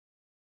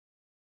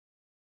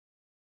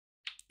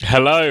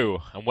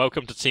Hello and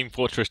welcome to Team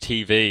Fortress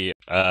TV.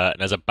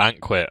 There's a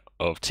banquet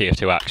of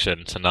TF2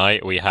 action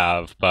tonight. We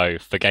have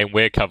both the game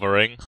we're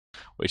covering,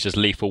 which is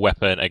Lethal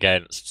Weapon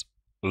against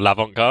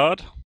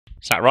L'Avant-Garde.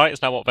 Is that right? Is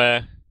that what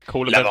they're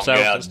calling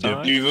themselves this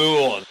time?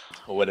 Plouvorn,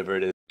 or whatever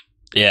it is.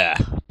 Yeah,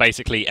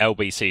 basically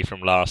LBC from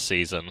last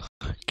season,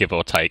 give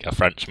or take a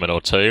Frenchman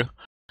or two.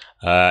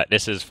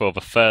 This is for the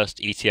first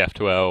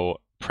ETF2L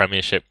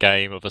Premiership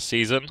game of the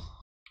season.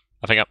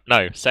 I think,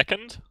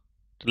 second?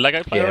 Did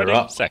Lego play already?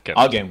 Right. Second.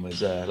 Our game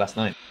was last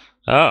night.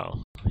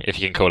 Oh, if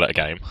you can call it a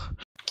game.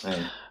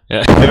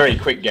 Yeah. A very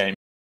quick game.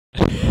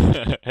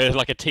 It was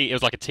like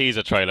a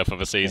teaser trailer for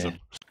the season.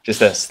 Yeah.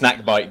 Just a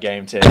snack bite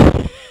game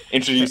to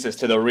introduce us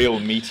to the real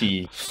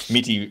meaty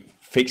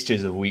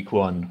fixtures of week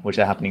one, which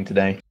are happening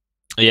today.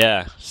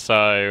 Yeah,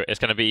 so it's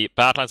going to be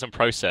Badlands and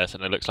Process,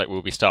 and it looks like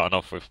we'll be starting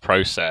off with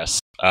Process.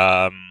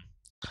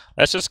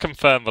 Let's just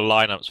confirm the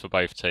lineups for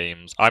both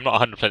teams. I'm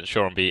not 100%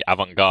 sure on the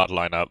Avant-Garde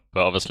lineup,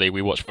 but obviously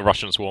we watched the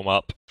Russians warm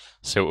up,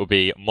 so it will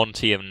be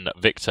Monty and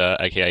Victor,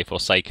 aka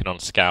Forsaken on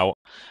Scout,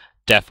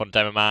 Death on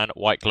Demoman,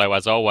 White Glow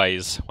as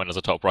always when there's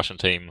a top Russian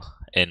team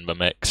in the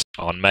mix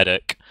on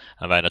Medic,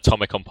 and then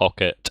Atomic on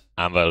Pocket,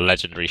 and the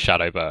legendary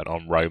Shadowburn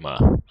on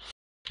Roma.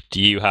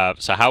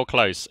 So how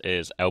close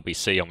is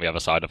LBC on the other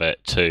side of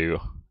it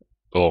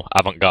or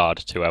Avant-Garde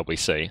to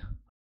LBC?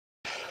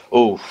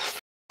 Oh,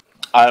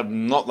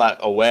 I'm not that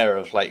aware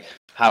of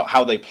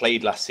how they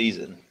played last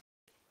season.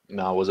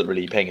 No, I wasn't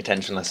really paying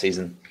attention last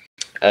season.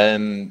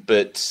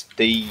 But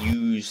they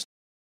used,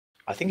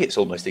 I think it's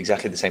almost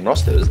exactly the same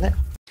roster, isn't it?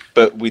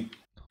 But they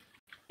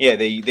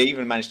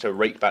even managed to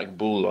rake back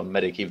Bull on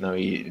Medic, even though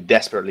he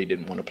desperately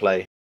didn't want to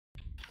play.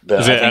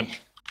 But I think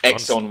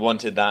Exxon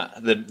wanted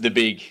that the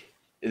big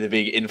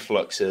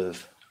influx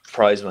of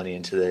prize money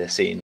into the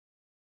scene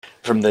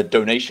from the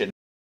donation.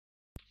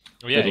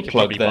 Well, yeah, you could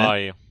probably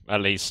buy at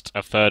least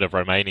a third of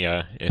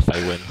Romania if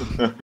they win.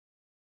 A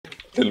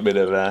little bit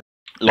of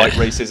light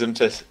racism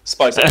to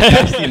spice up the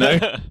test, you know?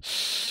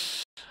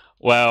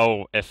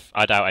 Well,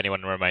 I doubt anyone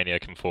in Romania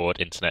can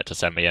afford internet to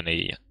send me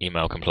any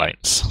email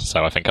complaints,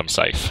 so I think I'm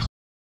safe.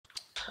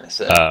 Is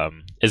it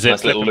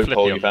nice Flip little and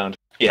loophole Flippy? you found?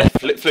 Yeah,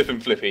 Flip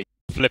and Flippy.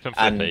 Flip and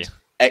Flippy. And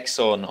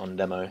Exxon on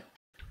demo.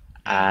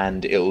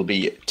 And it will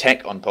be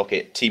Tech on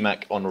Pocket,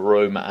 T-Mac on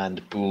Rome,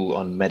 and Bull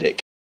on Medic.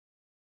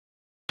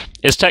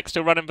 Is Tech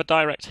still running the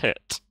direct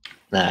hit?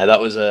 Nah, I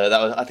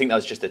think that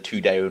was just a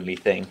 2-day only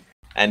thing.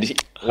 And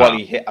while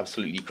he hit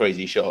absolutely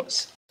crazy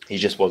shots, he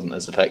just wasn't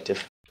as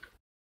effective.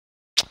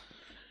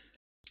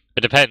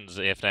 It depends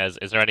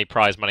is there any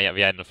prize money at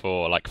the end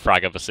for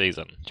frag of the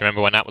season? Do you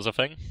remember when that was a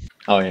thing?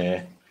 Oh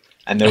yeah.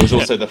 And there was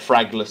also the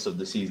fragless of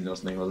the season or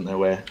something, wasn't there,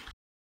 where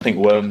I think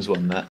Worms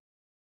won that.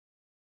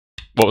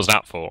 What was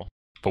that for?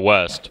 For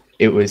worst?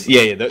 It was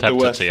the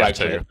worst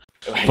frag.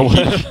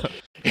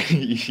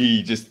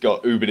 He just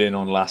got Ubered in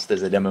on last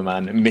as a demo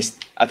man and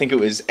missed, I think it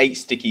was 8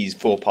 stickies,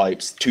 4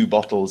 pipes, 2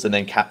 bottles, and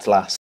then capped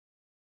last.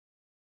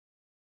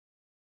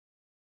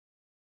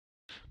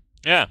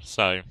 Yeah,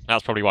 so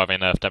that's probably why they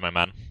nerfed Demo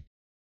Man.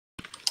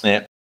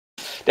 Yeah,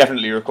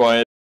 definitely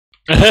required.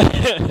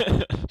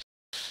 But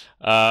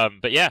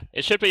yeah,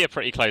 it should be a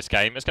pretty close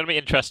game. It's going to be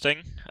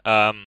interesting.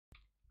 I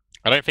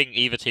don't think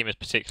either team is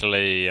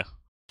particularly,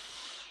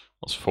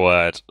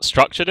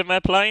 structured in their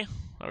play,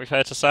 are we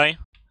fair to say?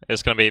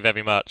 It's going to be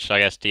very much, I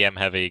guess, DM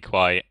heavy,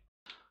 quite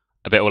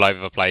a bit all over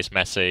the place,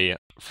 messy,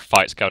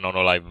 fights going on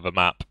all over the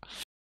map.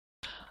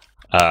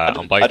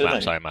 On both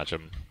maps, I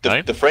imagine.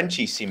 The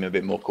Frenchies seem a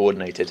bit more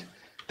coordinated.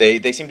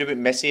 They seemed a bit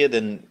messier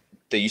than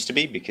they used to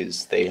be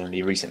because they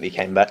only recently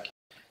came back.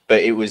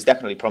 But it was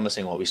definitely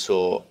promising what we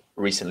saw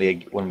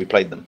recently when we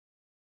played them.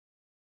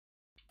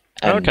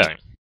 And okay.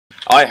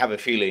 I have a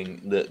feeling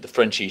that the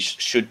Frenchies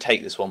should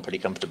take this one pretty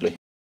comfortably.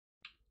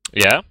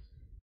 Yeah?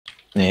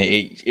 Yeah,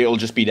 it'll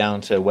just be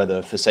down to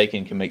whether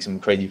Forsaken can make some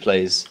crazy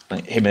plays,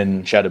 like him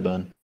and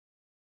Shadowburn.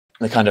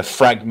 The kind of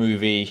frag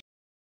movie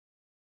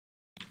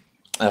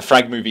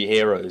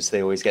heroes,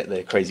 they always get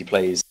their crazy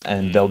plays,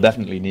 and they'll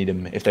definitely need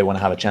them if they want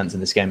to have a chance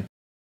in this game.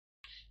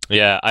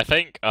 Yeah, I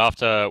think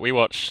after we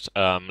watched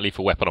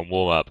Lethal Weapon on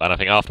warm-up, and I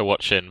think after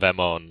watching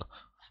them on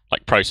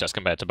Process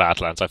compared to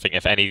Badlands, I think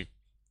if any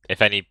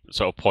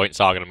sort of points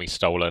are going to be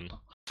stolen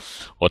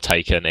or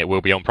taken, it will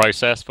be on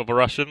Process for the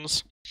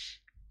Russians.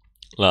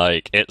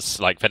 The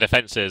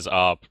defenses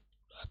are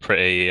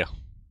pretty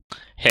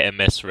hit and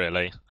miss,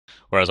 really.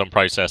 Whereas on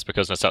Process,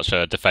 because there's such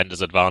a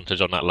defender's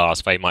advantage on that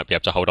last, they might be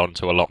able to hold on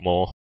to a lot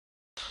more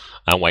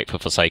and wait for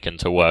Forsaken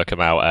to work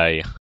them out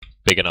a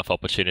big enough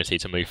opportunity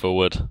to move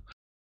forward.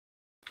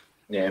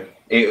 Yeah,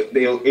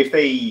 if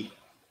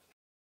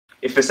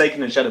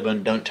Forsaken and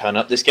Shadowburn don't turn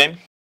up this game,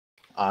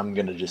 I'm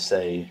gonna just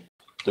say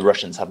the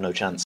Russians have no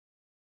chance.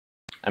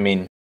 I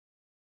mean,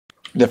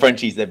 the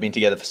Frenchies, they've been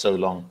together for so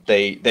long.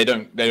 They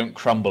don't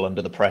crumble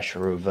under the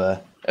pressure of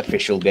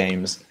official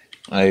games.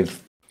 They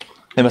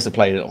must have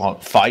played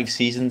 5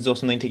 seasons or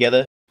something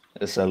together.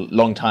 It's a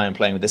long time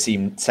playing with the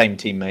same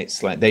teammates.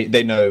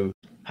 They know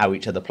how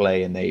each other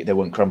play, and they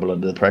won't crumble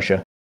under the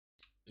pressure.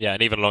 Yeah,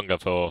 and even longer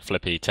for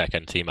Flippy, Tech,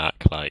 and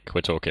T-Mac. Like,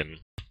 we're talking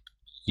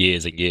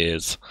years and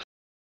years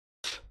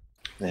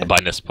by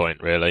this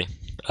point, really.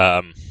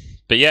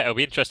 But yeah, it'll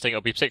be interesting.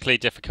 It'll be particularly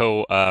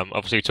difficult.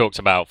 Obviously, we talked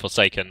about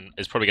Forsaken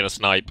is probably going to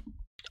snipe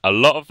a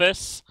lot of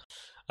this.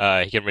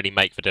 He can really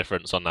make the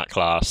difference on that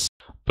class.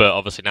 But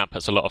obviously that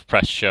puts a lot of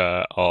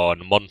pressure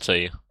on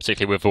Monty,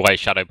 particularly with the way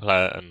Shadow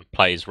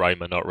plays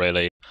Roma, not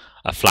really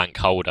a flank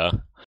holder.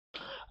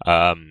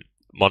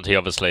 Monty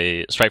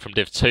obviously straight from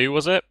Div 2,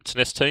 was it, to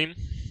this team?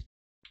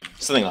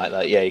 Something like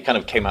that, yeah. He kind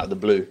of came out of the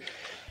blue.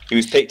 He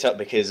was picked up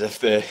because of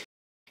the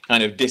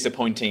kind of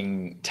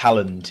disappointing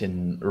talent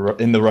in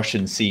the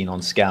Russian scene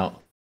on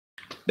Scout.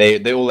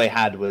 They all they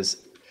had was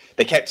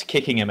they kept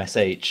kicking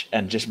MSH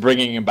and just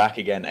bringing him back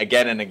again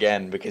and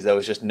again because there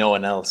was just no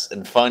one else.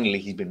 And finally,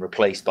 he's been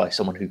replaced by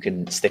someone who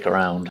can stick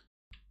around.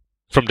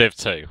 From Div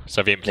 2,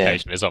 so the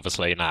implication is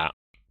obviously that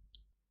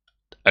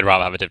I'd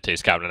rather have a Div 2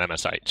 scout than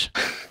MSH.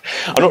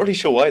 I'm not really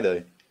sure why,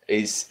 though.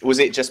 Was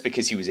it just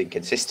because he was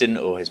inconsistent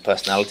or his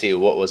personality, or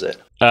what was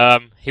it?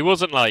 He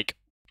wasn't like...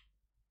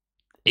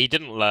 He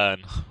didn't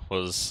learn,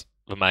 was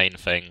the main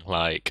thing.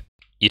 Like,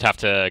 you'd have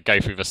to go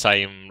through the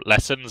same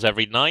lessons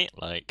every night,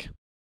 like...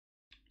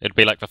 It'd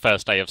be like the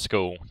first day of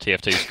school,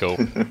 TF2 school,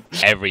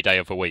 every day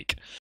of the week,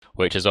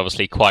 which is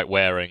obviously quite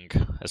wearing,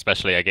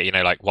 especially,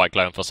 like White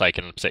Glow and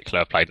Forsaken in particular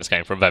have played this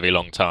game for a very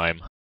long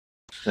time.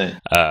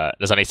 Yeah.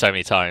 There's only so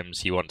many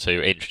times you want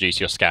to introduce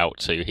your scout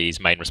to his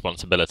main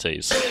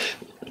responsibilities.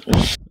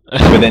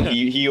 But then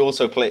he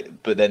also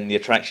but then the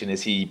attraction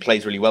is he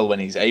plays really well when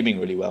he's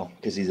aiming really well,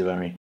 because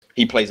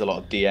he plays a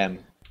lot of DM.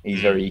 He's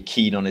very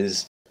keen on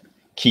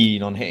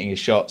hitting his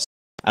shots.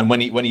 And when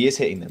he is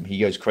hitting them, he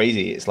goes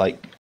crazy. It's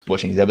like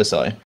watching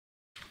Zebasai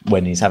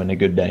when he's having a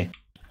good day.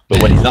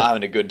 But when he's not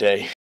having a good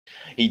day,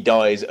 he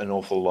dies an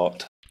awful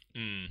lot.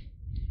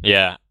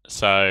 Yeah,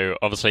 so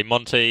obviously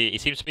Monty, he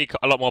seems to be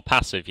a lot more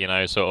passive,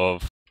 sort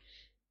of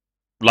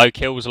low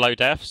kills, low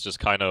deaths, just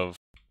kind of,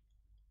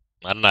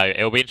 I don't know,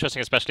 it'll be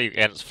interesting, especially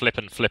against Flip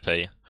and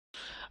Flippy.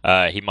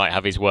 He might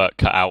have his work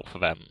cut out for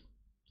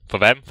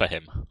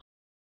him.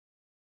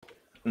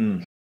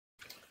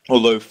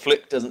 Although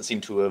Flip doesn't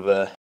seem to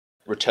have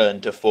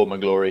returned to former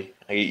glory.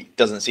 He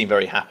doesn't seem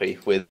very happy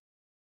with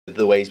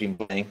the way he's been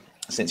playing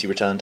since he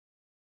returned.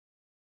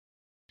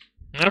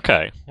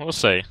 Okay, we'll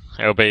see.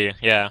 It'll be,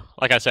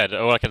 like I said,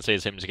 all I can see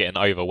is him just getting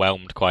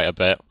overwhelmed quite a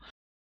bit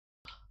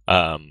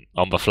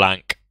on the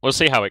flank. We'll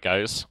see how it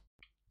goes.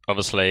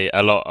 Obviously,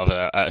 a lot of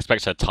I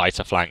expect a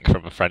tighter flank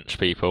from the French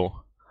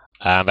people.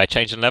 They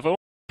changed in level. I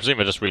presume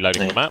they're just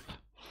reloading the map.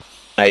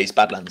 It's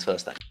Badlands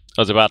first, then.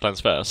 Oh, it's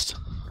Badlands first.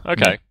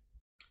 Okay.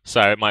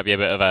 So it might be a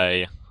bit of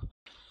a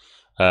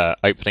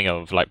opening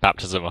of like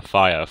baptism of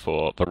fire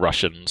for the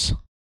Russians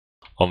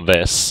on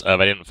this. They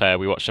didn't fare.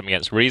 We watched them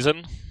against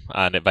Reason,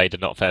 and they did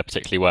not fare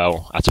particularly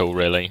well at all.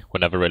 Really, were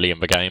never really in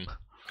the game.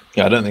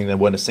 Yeah, I don't think they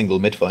won a single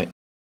mid fight.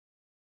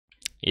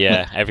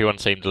 Yeah, everyone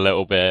seemed a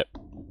little bit.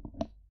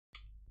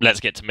 Let's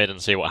get to mid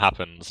and see what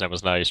happens. There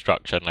was no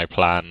structure, no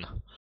plan.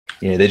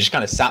 Yeah, they just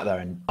kind of sat there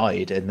and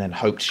died, and then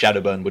hoped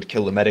Shadowburn would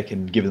kill the medic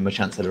and give them a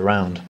chance at a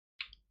round.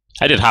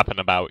 It did happen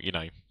about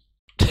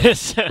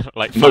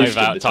like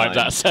 5 times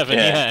out of 7,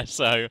 yeah.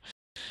 So,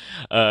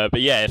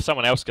 but yeah, if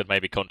someone else could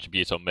maybe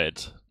contribute on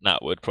mid,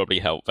 that would probably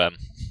help them.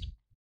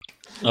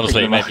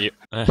 Obviously, maybe.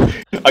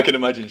 I can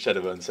imagine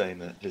Shadowburn saying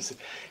that. Just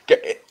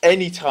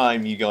any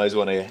time you guys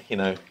want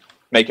to,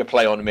 make a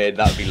play on mid,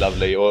 that'd be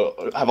lovely. Or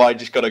have I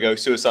just got to go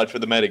suicide for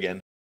the mid again?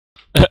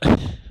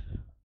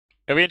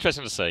 It'll be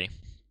interesting to see.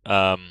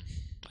 I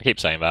keep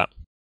saying that.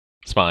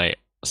 It's my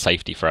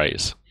safety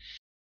phrase.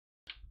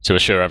 To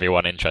assure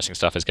everyone interesting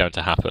stuff is going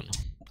to happen.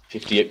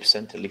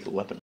 58% a lethal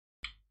weapon.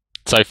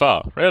 So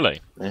far,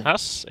 really? Yeah.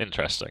 That's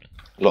interesting.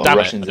 A lot of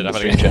Russians in the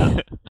stream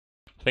chat.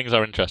 Things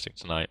are interesting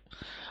tonight.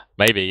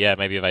 Maybe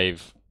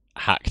they've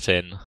hacked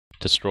in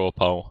to Straw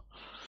Poll.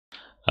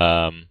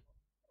 I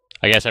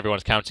guess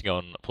everyone's counting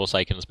on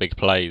Forsaken's big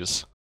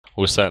plays.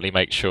 We'll certainly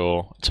make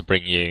sure to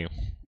bring you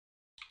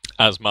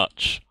as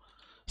much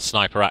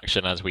sniper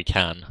action as we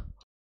can.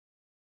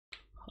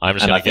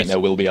 I think there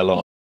will be a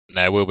lot.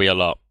 There will be a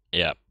lot,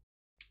 yeah.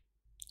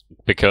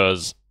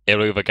 Because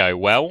it'll either go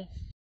well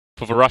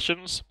for the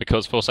Russians,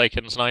 because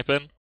Forsaken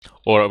sniping,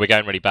 or it'll be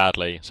going really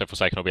badly, so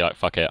Forsaken will be like,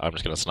 fuck it, I'm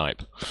just going to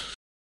snipe.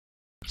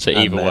 So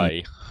either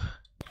way.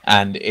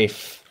 And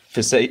if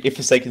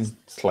Forsaken's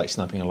like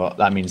sniping a lot,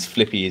 that means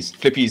Flippy is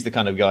the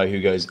kind of guy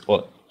who goes,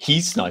 well,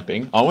 he's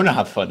sniping, I want to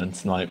have fun and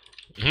snipe.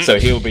 So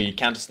he'll be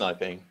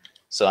counter-sniping.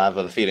 So I have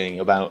a feeling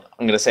I'm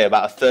going to say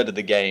about a third of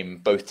the game,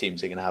 both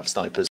teams are going to have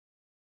snipers.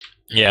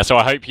 Yeah, so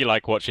I hope you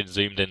like watching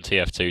Zoomed in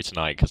TF2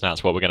 tonight, because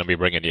that's what we're going to be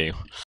bringing you.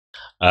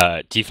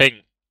 Do you think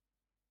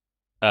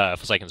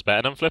Forsaken's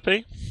better than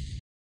Flippy?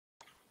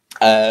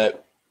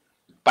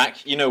 Back,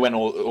 when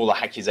all the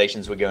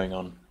accusations were going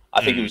on,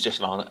 I think it was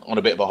just on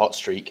a bit of a hot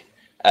streak.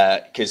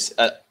 Because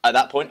at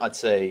that point, I'd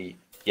say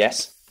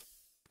yes.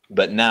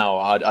 But now,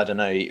 I don't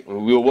know.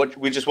 We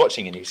were just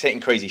watching, and he was hitting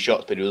crazy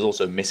shots, but he was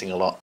also missing a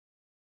lot.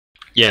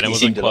 Yeah, and he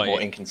seemed a lot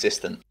more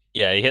inconsistent.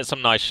 Yeah, he hit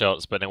some nice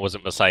shots, but it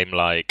wasn't the same,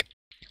 like,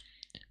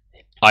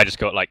 I just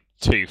got like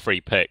 2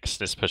 free picks,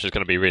 this push is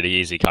going to be really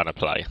easy kind of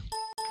play.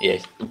 Yeah,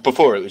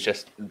 before it was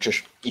just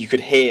you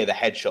could hear the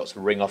headshots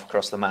ring off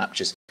across the map,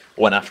 just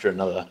one after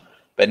another.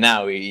 But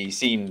now he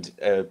seemed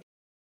a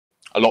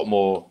lot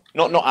more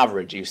not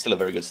average. He was still a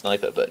very good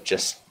sniper, but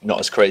just not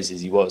as crazy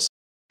as he was.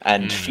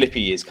 And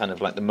Flippy is kind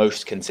of like the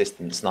most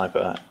consistent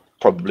sniper,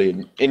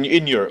 probably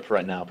in Europe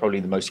right now.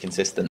 Probably the most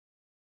consistent.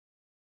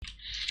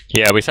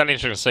 Yeah, we're certainly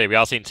interested to see. We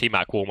are seeing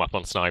T-Mac warm up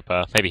on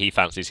sniper. Maybe he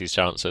fancies his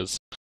chances.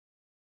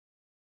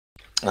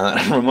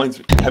 Reminds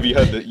me. Have you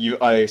heard that?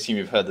 I assume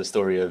you've heard the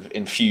story of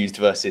Infused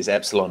versus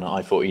Epsilon at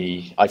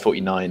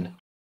I-49.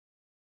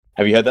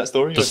 Have you heard that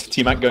story of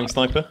T-Mac going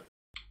sniper?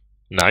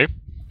 No.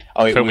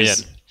 Oh, it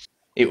was.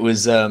 It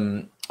was.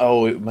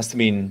 Oh, it must have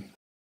been.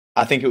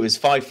 I think it was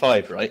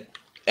 5-5, right?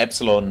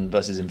 Epsilon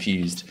versus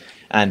Infused,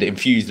 and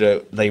Infused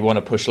they want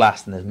to push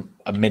last, and there's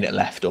a minute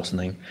left or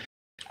something,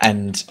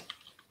 and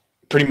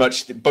pretty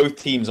much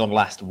both teams on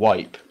last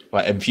wipe.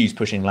 Like Infused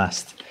pushing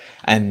last,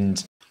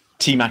 and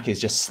T-Mac is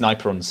just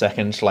sniper on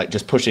second, like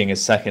just pushing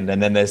as second,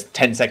 and then there's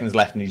 10 seconds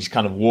left, and he's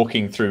kind of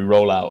walking through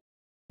rollout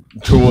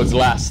towards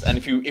last. And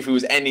if it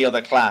was any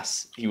other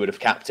class, he would have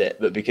capped it,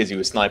 but because he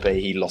was sniper,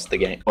 he lost the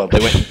game. Well, they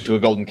went to a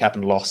golden cap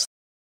and lost.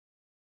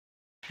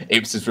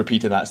 Ips has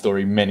repeated that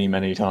story many,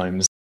 many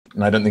times,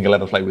 and I don't think he'll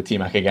ever play with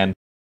T-Mac again.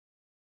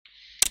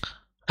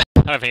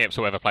 I don't think Ips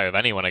will ever play with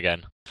anyone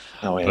again.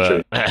 Oh, yeah,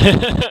 true.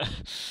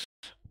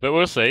 But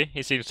we'll see.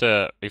 He seems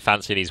to be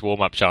fancying his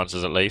warm-up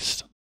chances at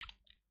least.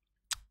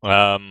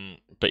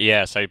 But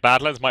yeah, so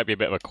Badlands might be a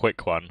bit of a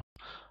quick one,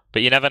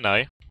 but you never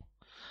know.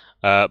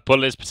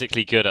 Bull is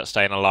particularly good at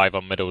staying alive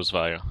on middles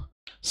though,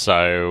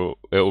 so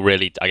it will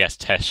really, I guess,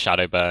 test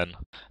Shadowburn,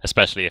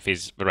 especially if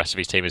the rest of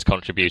his team is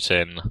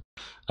contributing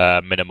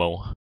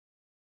minimal.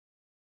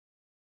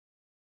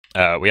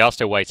 We are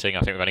still waiting.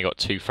 I think we've only got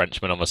 2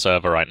 Frenchmen on the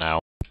server right now.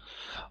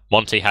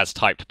 Monty has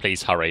typed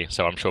 "please hurry,"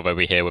 so I'm sure they'll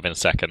be here within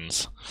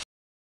seconds.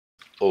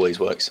 Always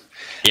works.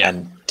 Yeah.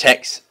 And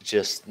Tech's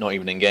just not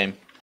even in game.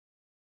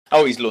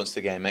 Oh, he's launched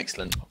the game.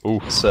 Excellent. Ooh.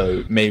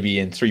 So maybe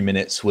in 3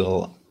 minutes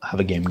we'll have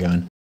a game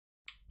going.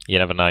 You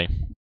never know.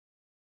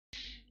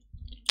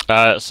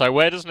 So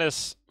where does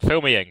this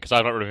fill me in? Because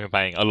I've not really been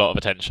paying a lot of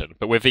attention.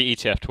 But with the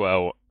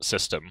ETF2L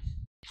system,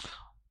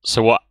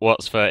 so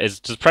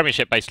does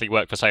Premiership basically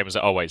work the same as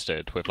it always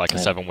did, with like a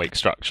 7-week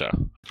structure?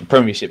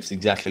 Premiership's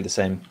exactly the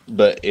same,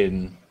 but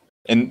in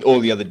all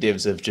the other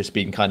divs have just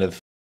been kind of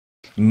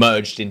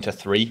merged into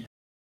 3.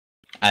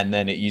 And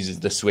then it uses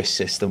the Swiss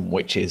system,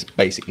 which is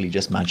basically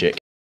just magic.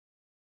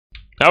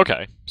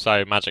 Okay,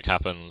 so magic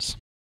happens.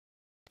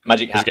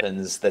 Magic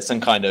happens. There's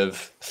some kind of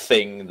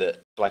thing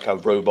that, like a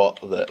robot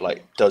that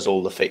like does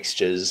all the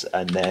fixtures,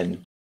 and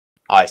then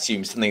I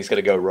assume something's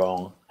going to go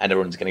wrong, and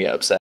everyone's going to get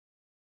upset.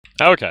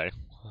 Okay,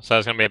 so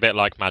it's going to be a bit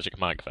like Magic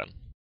Mike then.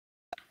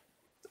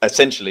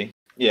 Essentially,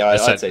 yeah,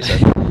 I'd say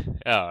so.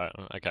 Yeah,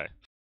 okay.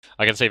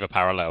 I can see the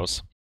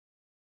parallels.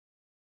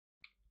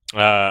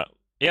 Yeah,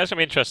 it's going to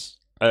be interesting.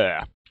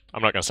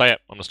 I'm not going to say it.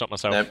 I'm going to stop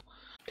myself. No.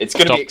 It's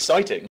going to be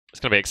exciting. It's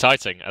going to be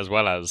exciting as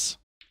well as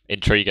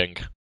intriguing.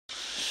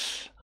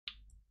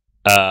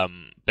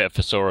 Bit of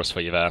thesaurus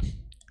for you there.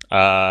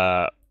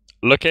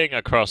 Looking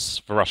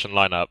across the Russian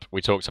lineup,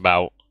 we talked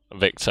about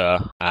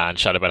Victor and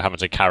Shadowburn having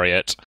to carry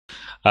it.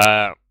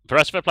 The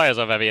rest of the players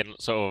are very in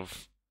sort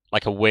of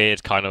like a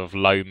weird kind of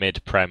low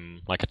mid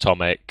prem, like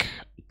Atomic,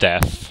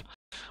 Def,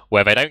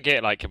 where they don't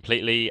get like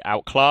completely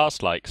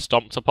outclassed, like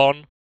stomped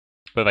upon,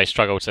 but they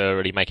struggle to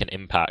really make an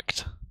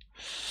impact.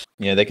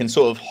 Yeah, they can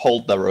sort of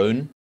hold their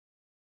own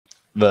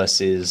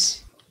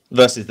versus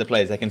the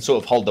players. They can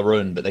sort of hold their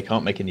own, but they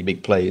can't make any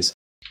big plays.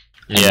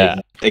 Yeah.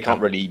 They can't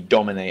really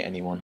dominate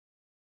anyone.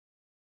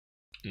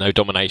 No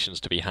dominations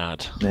to be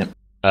had.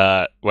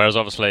 Yeah. Whereas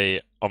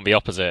obviously on the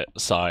opposite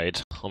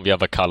side, on the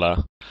other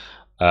colour,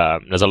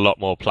 there's a lot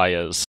more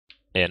players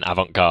in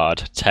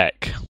Avant-Garde,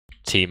 Tech,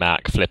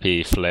 T-Mac,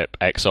 Flippy, Flip,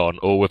 Exxon,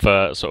 all with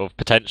a sort of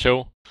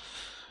potential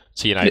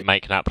to,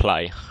 make that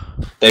play.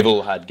 They've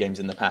all had games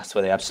in the past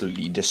where they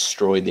absolutely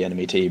destroyed the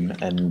enemy team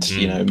and,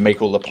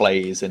 make all the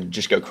plays and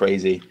just go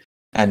crazy.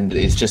 And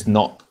it's just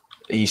not,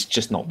 he's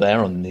just not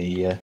there on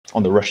the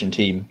Russian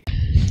team.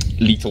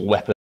 Lethal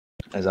weapon,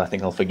 as I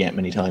think I'll forget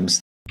many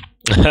times.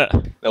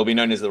 They'll be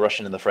known as the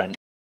Russian and the French.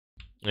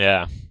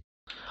 Yeah.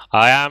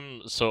 I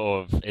am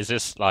sort of, is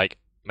this like,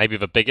 maybe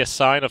the biggest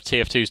sign of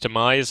TF2's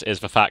demise is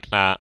the fact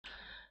that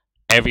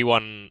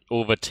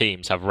all the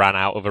teams have ran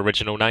out of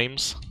original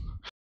names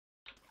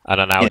and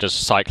are now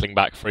just cycling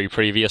back through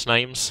previous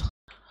names.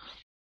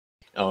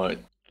 Oh,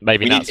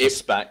 maybe we need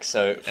Ips back,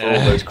 so for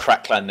all those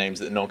crack clan names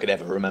that no one could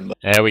ever remember.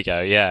 There we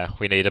go, yeah.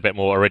 We need a bit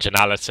more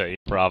originality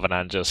rather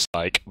than just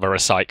like the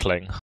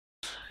recycling.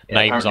 Yeah,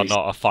 names are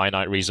not a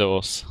finite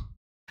resource.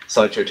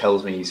 Sideshow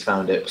tells me he's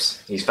found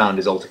Ips. He's found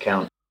his alt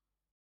account.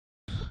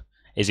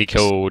 Is he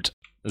called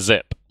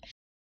Zip?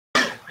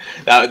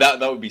 That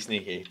would be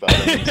sneaky, but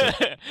I don't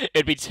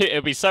think so.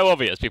 It'd be so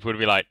obvious. People would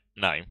be like,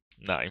 no,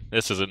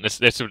 this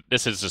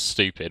is just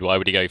stupid. Why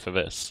would he go for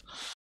this?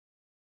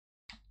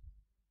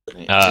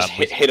 Just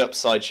hit up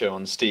Sideshow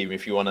on Steam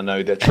if you want to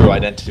know the true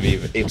identity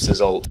of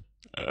Ibsa's ult.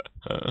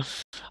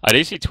 I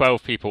do see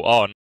 12 people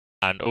on,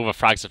 and all the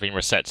frags have been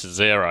reset to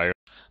 0.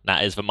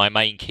 That is my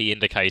main key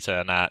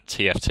indicator that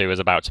TF2 is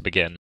about to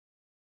begin.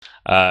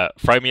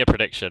 Throw me a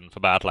prediction for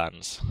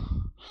Badlands.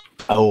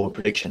 Oh, a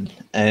prediction.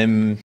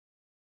 I'm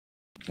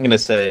going to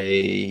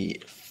say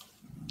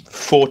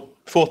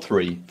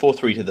 4-3.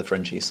 4-3 to the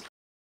Frenchies.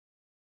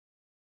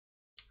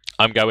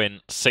 I'm going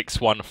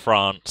 6-1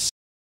 France.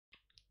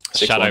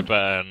 6-1.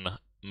 Shadowburn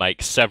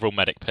make several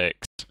medic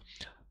picks,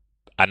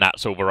 and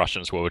that's all the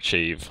Russians will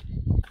achieve.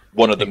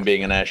 One of them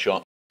being an air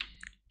shot.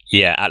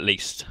 Yeah, at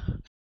least.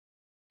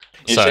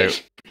 So,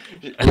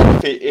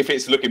 if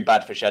it's looking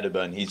bad for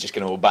Shadowburn, he's just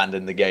going to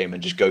abandon the game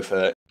and just go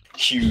for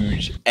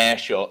huge air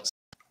shots,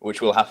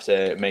 which we'll have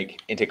to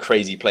make into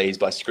crazy plays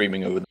by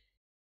screaming over them.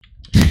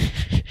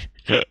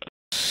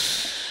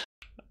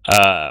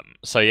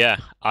 So yeah,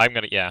 I'm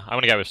gonna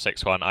go with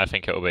 6-1. I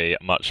think it will be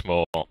much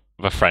more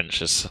the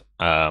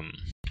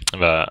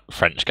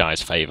French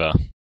guys' favour.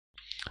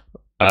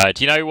 Do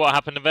you know what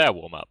happened in their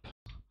warm up?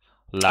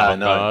 No.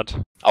 Garde.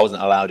 I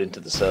wasn't allowed into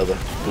the server.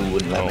 Who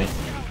wouldn't let me?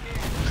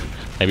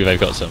 Maybe they've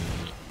got some,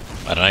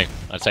 I don't know,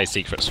 I'd say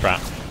secret strat.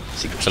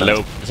 It's a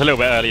little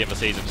bit early in the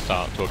season to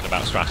start talking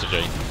about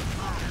strategy.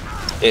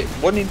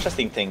 One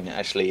interesting thing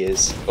actually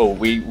is,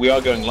 we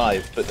are going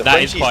live, but the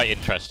Frenchies, is quite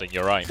interesting,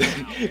 you're right.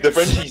 The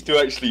Frenchies do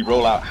actually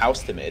roll out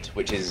house to mid,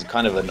 which is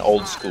kind of an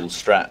old school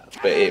strat,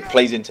 but it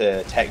plays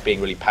into Tech being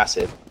really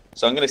passive.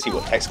 So I'm going to see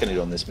what Tech's going to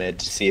do on this mid,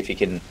 to see if he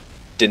can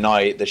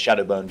deny the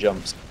Shadowburn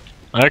jumps.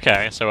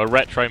 Okay, so a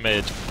retro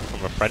mid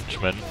from a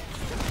Frenchman.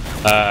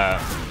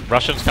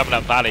 Russians coming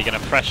up Valley, going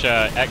to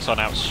pressure Exxon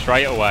out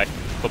straight away.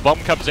 The bomb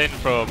comes in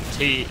from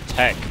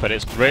T-Tech, but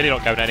it's really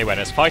not going anywhere.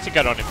 There's fighting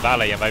going on in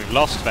Valley, and they've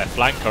lost their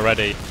flank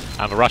already,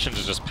 and the Russians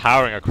are just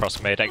powering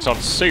across mid.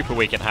 Exxon's super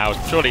weak in house.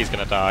 Surely he's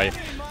going to die.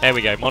 There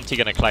we go. Monty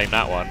going to claim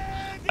that one.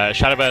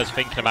 Shadowbird's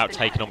thinking about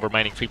taking on the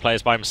remaining 3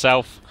 players by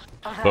himself,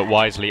 but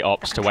wisely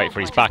opts to wait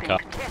for his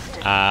backup.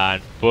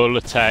 And Bull,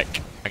 Tech,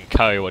 and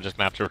Co are just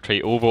going to have to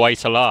retreat all the way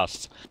to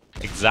last.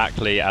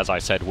 Exactly as I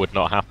said would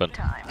not happen.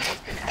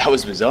 That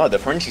was bizarre. The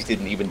Frenchies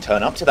didn't even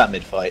turn up to that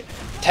mid-fight.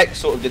 Tech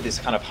sort of did this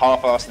kind of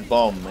half-assed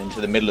bomb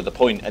into the middle of the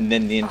point, and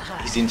then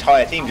his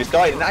entire team just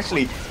died. And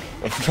actually,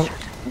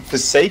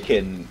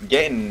 Forsaken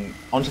getting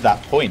onto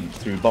that point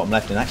through bottom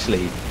left, and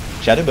actually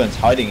Shadowburn's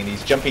hiding, and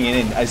he's jumping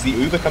in as the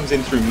Uber comes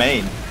in through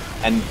main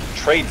and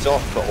trades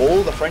off, but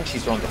all the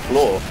Frenchies are on the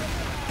floor.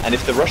 And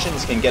if the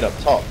Russians can get up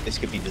top, this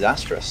could be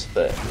disastrous,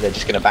 but they're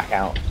just going to back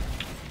out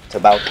to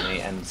balcony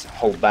and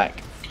hold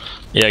back.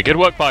 Yeah, good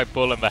work by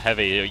Bull and the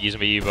Heavy,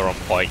 using the Uber on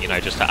point,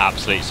 just to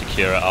absolutely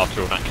secure it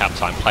after all that cap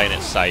time, playing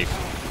it safe.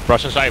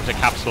 Russians are able to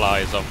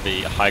capitalise on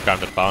the high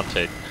ground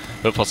advantage,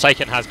 but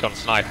Forsaken has gone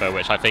Sniper,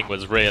 which I think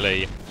was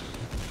really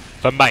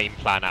the main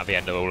plan at the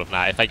end of all of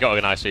that. If they got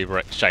a nice Uber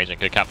exchange and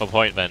could cap the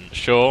point, then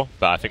sure,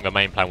 but I think the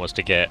main plan was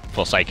to get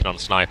Forsaken on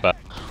Sniper.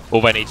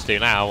 All they need to do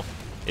now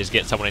is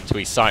get someone into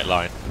his sight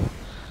line.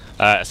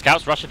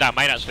 Scout's rushing down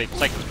main actually,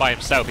 Forsaken's by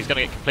himself, he's going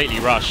to get completely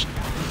rushed.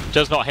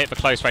 Does not hit the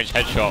close range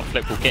headshot,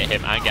 Flip will get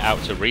him and get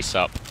out to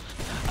resup.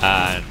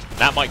 And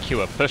that might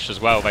cue a push as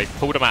well. They've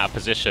pulled him out of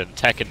position,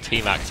 Tech and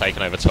T-Mac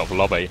taken over top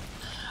lobby.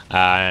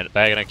 And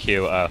they're going to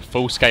cue a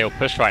full-scale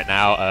push right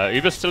now.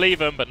 Uber's still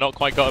even, but not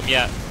quite got him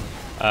yet.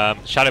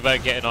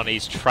 Shadowburn getting on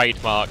his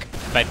trademark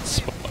fence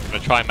spot, going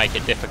to try and make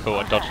it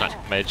difficult and dodge that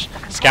damage.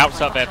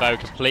 Scout's up there though,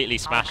 completely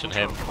smashing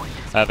him.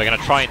 They're going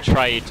to try and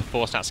trade to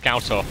force that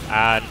Scout off,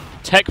 and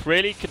Tech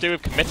really could do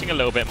with committing a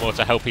little bit more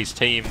to help his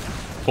team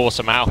force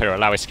him out here,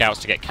 allow his Scouts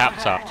to get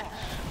capped up.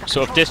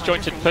 Sort of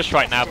disjointed push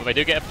right now, but they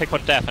do get a pick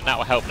on Def, and that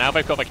will help. Now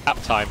they've got the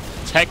cap time.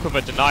 Tech with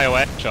a denial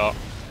air shot,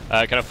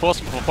 going to force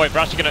him from a point.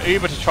 They're actually going to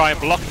Uber to try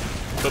and block him,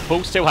 but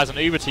Bull still has an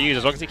Uber to use.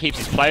 As long as he keeps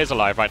his players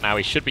alive right now,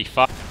 he should be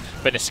fine.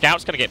 But the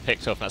Scout's going to get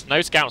picked off. There's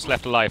no Scouts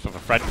left alive for the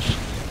French.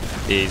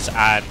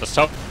 And the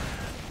sub,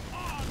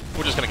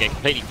 we're just going to get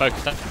completely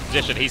focused on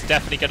position. He's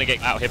definitely going to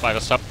get out here by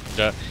the sub.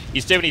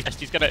 He's doing his best.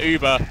 He's going to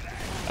Uber.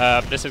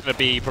 This is going to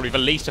be probably the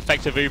least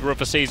effective Uber of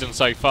the season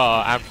so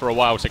far, and for a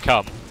while to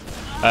come.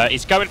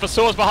 He's going for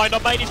swords behind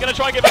on main. He's going to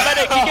try and get the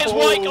medic. He gets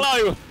white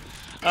glow.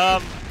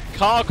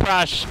 Car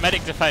crash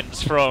medic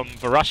defense from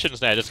the Russians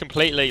there. Just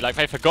completely,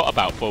 they forgot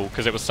about Bull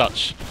because it was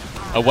such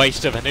a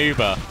waste of an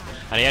Uber.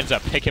 And he ends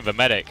up picking the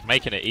medic,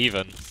 making it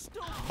even.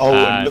 Oh,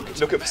 and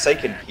look at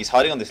Forsaken. He's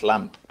hiding on this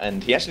lamp,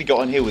 and he actually got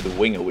on here with a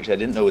winger, which I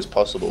didn't know was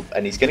possible.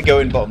 And he's going to go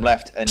in bottom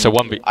left, and so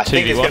I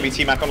think it's going to be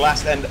T-Mac on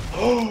last. And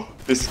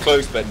this is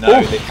close, but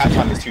no, the cap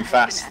time is too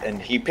fast,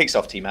 and he picks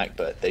off T-Mac,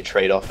 but they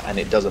trade off, and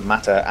it doesn't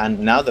matter. And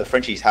now the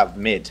Frenchies have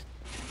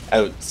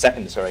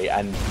second, sorry,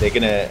 and they're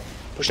going to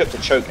push up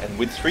to choke. And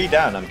with 3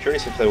 down, I'm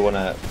curious if they want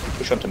to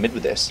push on to mid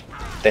with this.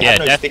 They have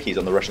no stickies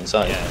on the Russian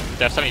side. Yeah,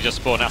 definitely just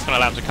spawned. That's going to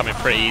allow them to come in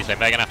pretty easily.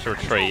 They're going to have to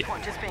retreat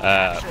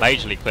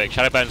majorly quick.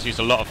 Shadowburn's used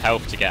a lot of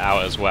health to get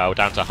out as well,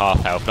 down to half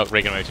health. Not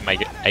really going to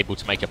be able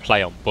to make a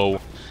play on Bull.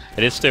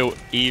 It is still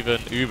even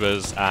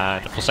Ubers,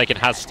 and Forsaken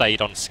has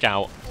stayed on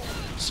Scout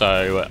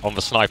so on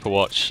the sniper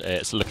watch,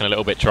 it's looking a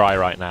little bit dry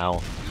right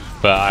now.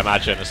 But I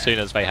imagine as soon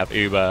as they have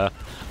Uber,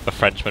 the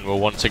Frenchmen will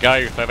want to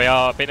go. But they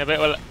are being a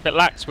bit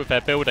lax with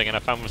their building and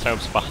have found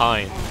themselves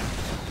behind.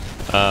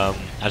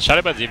 And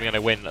Shadowburn's even going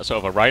to win a sort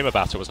of a Roma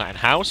battle. Was that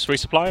in-house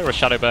resupply, or was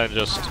Shadowburn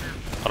just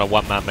on a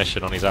one-man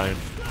mission on his own?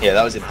 Yeah,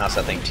 that was in-house,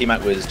 I think.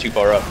 T-Mac was too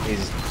far up. He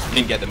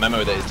didn't get the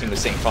memo that his team was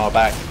sitting far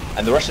back.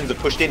 And the Russians have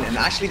pushed in, and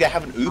actually they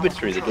haven't Ubered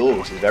through the door,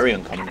 which is very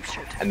uncommon.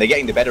 And they're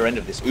getting the better end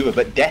of this Uber,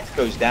 but Death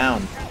goes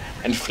down.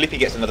 And Flippy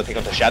gets another pick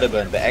onto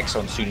Shadowburn, but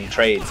Exxon soon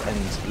trades.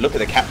 And look at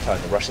the cap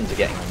time the Russians are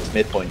getting on this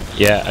midpoint.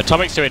 Yeah,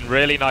 Atomic's doing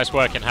really nice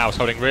work in-house,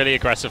 holding really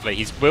aggressively.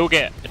 He will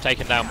get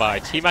taken down by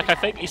T-Mac, I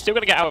think. He's still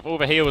going to get out of all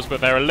the heals,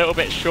 but they're a little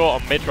bit short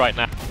on mid right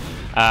now.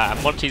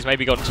 And Monty's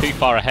maybe gone too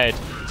far ahead,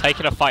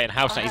 taking a fight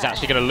in-house that he's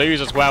actually going to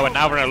lose as well. And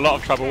now we're in a lot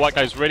of trouble. White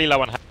Glow's really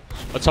low on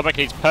health. Atomic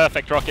needs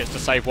perfect rockets to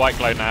save White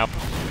Glow now.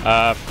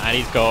 And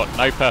he's got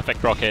no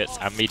perfect rockets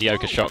and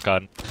mediocre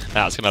shotgun.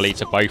 That's going to lead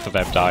to both of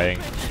them dying.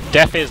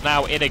 Def is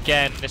now in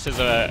again. This is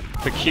a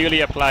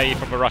peculiar play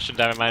from a Russian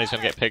demo man. He's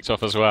going to get picked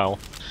off as well.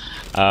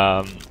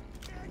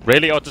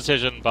 Really odd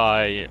decision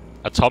by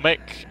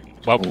Atomic.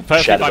 Well,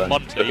 firstly by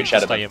Monty to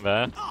stay in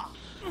there.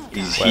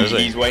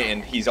 He's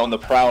waiting. He's on the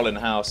prowl in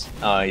house.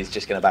 Oh, he's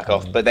just going to back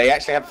off. But they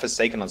actually have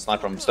Forsaken on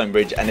Sniper on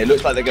Stonebridge, and it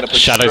looks like they're going to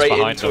push straight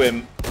into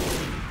him.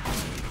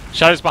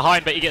 Shadow's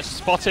behind, but he gets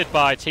spotted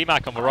by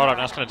T-Mac on the rollout, and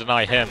that's going to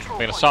deny him. We're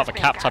going to start the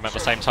cap time at the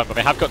same time, but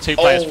they have got two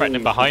players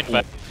threatening behind,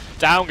 but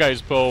down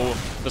goes Bull.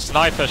 The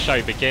sniper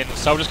show begins.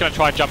 Soldier's going to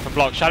try and jump and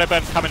block.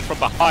 Shadowburn's coming from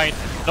behind.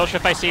 Not sure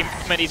if they see him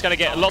coming. He's going to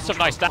get lots of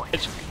nice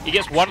damage. He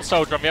gets one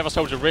soldier, and the other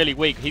soldier really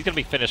weak. He's going to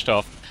be finished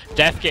off.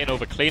 Death getting all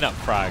the cleanup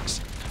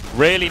frags.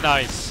 Really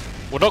nice.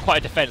 Well, not quite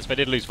a defense, they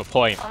did lose the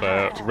point,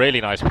 but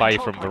really nice play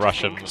from the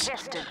Russians.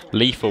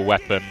 Lethal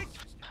weapon.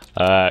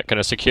 Going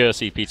to secure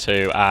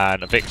CP2,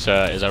 and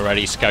Victor is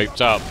already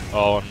scoped up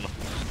on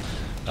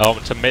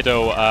to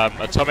middle.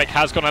 Atomic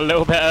has gone a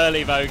little bit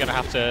early though, going to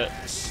have to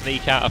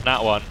sneak out of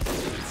that one.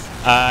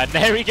 And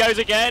there he goes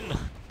again.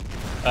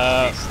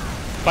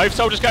 Both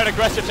soldiers going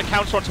aggressive to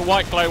counter onto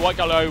White Glow. White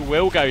Glow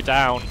will go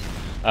down,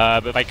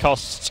 but they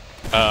cost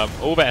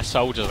all their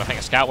soldiers. I think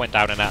a scout went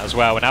down in that as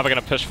well, and now they're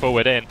going to push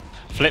forward in.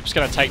 Flip's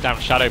going to take down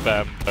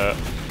Shadowburn, but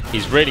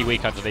he's really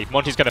weak underneath.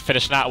 Monty's going to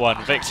finish that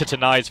one. Victor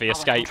denies the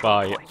escape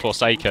by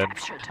Forsaken.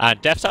 And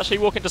Def's actually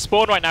walking to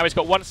spawn right now. He's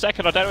got 1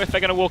 second. I don't know if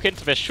they're going to walk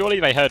into this. Surely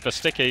they heard the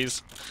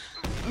stickies.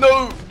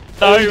 No!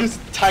 He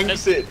just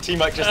tanks it.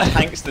 T-Mac just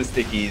tanks the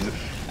stickies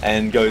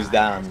and goes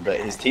down.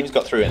 But his team's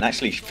got through it. And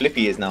actually,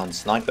 Flippy is now on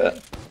Sniper.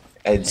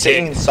 And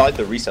sitting inside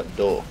the resup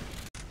door.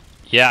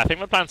 Yeah, I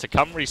think we're planning to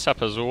come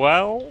resup as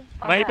well,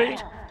 maybe?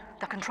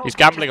 He's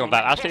gambling on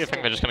that. Actually, I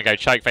think they're just going to go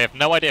choke. They have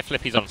no idea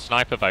Flippy's on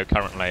Sniper, though,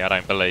 currently, I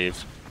don't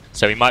believe.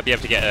 So he might be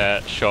able to get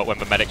a shot when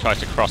the medic tries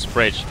to cross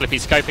bridge.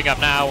 Flippy's scoping up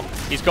now.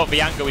 He's got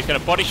the angle. He's going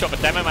to body shot the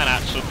demo man,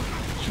 actually.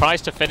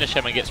 Tries to finish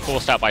him and gets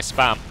forced out by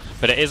Spam.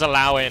 But it is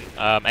allowing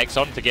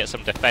Exxon to get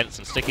some defense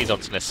and stickies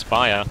onto this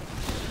Spire.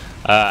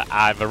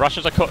 And the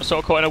Russians are sort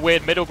of caught in a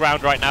weird middle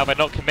ground right now. They're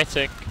not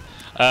committing.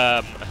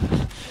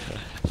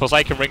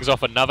 Forsaken rings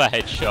off another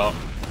headshot.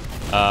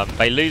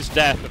 They lose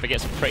Death, but they get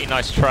some pretty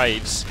nice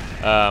trades.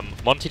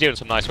 Monty doing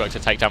some nice work to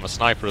take down the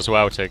sniper as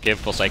well, to give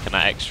Forsaken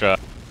that extra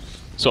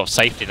sort of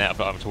safety net of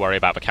not having to worry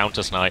about the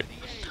counter snipe.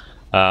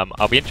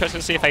 I'll be interested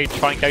to see if they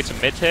try and go to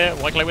mid here.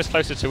 White Glow is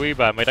closer to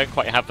Uber, and they don't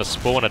quite have the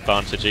spawn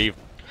advantage either.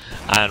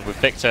 And with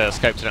Victor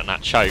scoped in at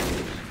that choke,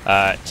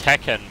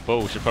 Tech and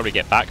Bull should probably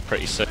get back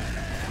pretty soon.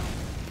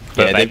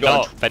 But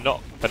yeah, they're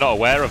not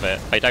aware of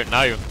it. They don't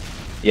know.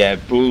 Yeah,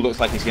 Bull looks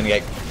like he's going to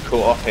get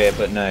caught off here,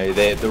 but no,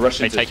 the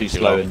Russians are too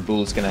slow, and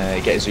Bull's going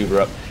to get his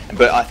Uber up.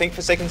 But I think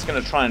Forsaken's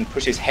going to try and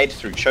push his head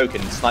through choke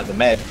and snipe the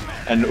med,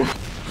 and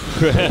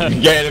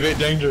getting a bit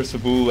dangerous for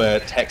Bull.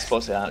 Tech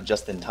spots it out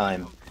just in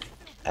time.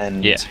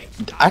 And yeah,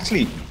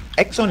 actually,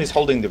 Exxon is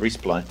holding the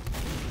resupply.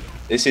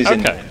 This is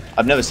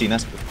I've never seen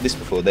this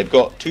before. They've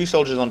got two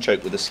soldiers on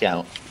choke with a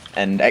scout,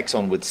 and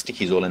Exxon with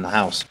stickies all in the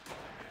house.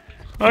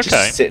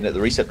 Just sitting at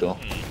the reset door.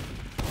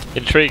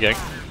 Intriguing.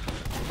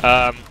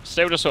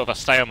 Still just sort of a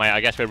stalemate.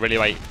 I guess we're really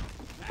waiting.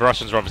 The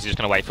Russians are obviously just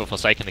going to wait for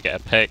Forsaken to get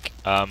a pick.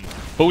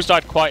 Bull's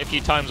died quite a few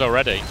times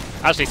already.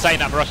 Actually, saying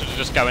that, the Russians are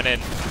just going in.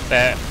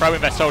 They're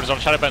throwing their soldiers on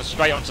Shadowburn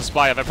straight onto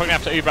Spire. They're probably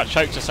going to have to Uber at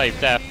choke to save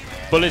Death.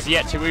 Bull is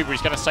yet to Uber.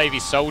 He's going to save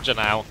his soldier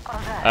now.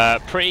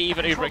 Pretty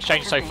even Uber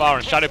exchange so far,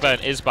 and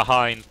Shadowburn is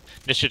behind.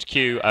 This should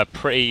cue a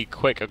pretty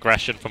quick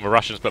aggression from the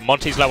Russians, but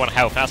Monty's low on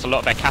health. That's a lot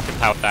of their capping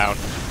power down.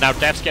 Now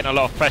Dev's getting a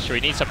lot of pressure. He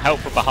needs some help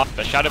from behind,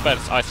 but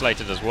Shadowburn's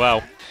isolated as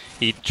well.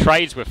 He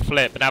trades with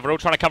Flip, and now they're all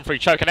trying to come through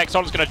choke, and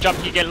Exxon's going to jump.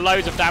 He get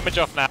loads of damage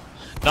off now.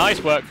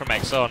 Nice work from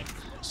Exxon.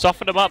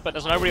 Softened them up, but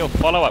there's no real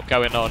follow-up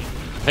going on.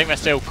 I think they're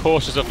still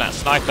cautious of that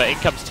sniper. In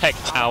comes Tech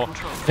now.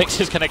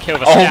 Victor's going to kill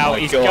the scout.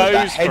 He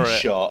goes for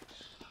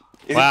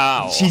it.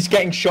 Wow. He's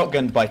getting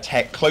shotgunned by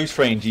Tech, close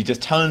range. He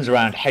just turns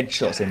around,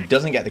 headshots him,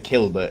 doesn't get the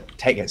kill, but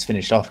Tech gets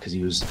finished off because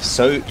he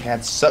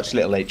had such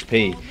little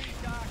HP.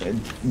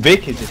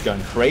 Vic is just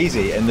going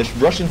crazy, and the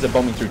Russians are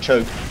bombing through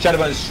choke.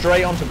 Shadowburn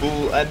straight onto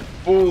Bull, and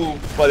Bull,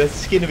 by the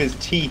skin of his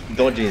teeth,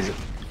 dodges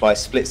by a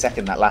split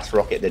second that last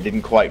rocket that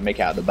didn't quite make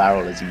it out of the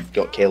barrel as he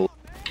got killed.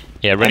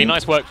 Yeah, really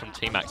nice work from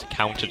T-Mac to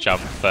counter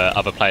jump for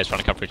other players trying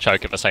to come through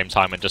choke at the same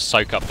time and just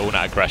soak up all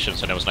that aggression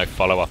so there was no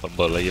follow-up on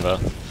Bull either.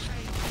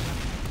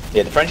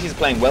 Yeah, the Frenchies are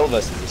playing well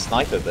versus the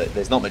sniper, but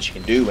there's not much you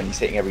can do when he's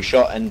hitting every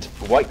shot, and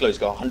White Glow's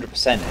got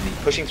 100% and he's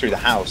pushing through the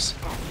house,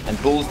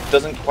 and Bull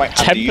doesn't quite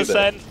have the Uber.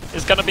 10%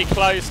 is going to be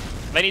close.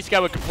 They need to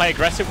go and play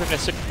aggressive with their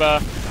super.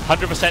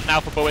 100%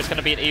 now for Bull. It's going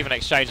to be an even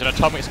exchange, and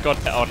Atomic's got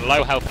it on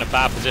low health in a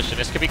bad position.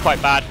 This could be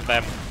quite bad for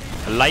them.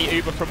 A late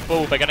Uber from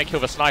Bull. They're going to kill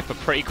the sniper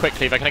pretty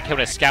quickly. They're going to kill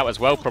their scout as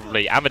well,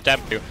 probably, and the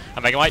demo,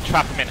 and they might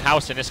trap him in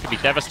house, and this could be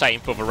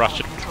devastating for the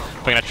Russians.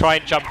 They're going to try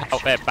and jump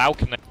out their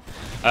balcony.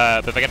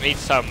 But they're going to need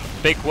some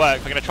big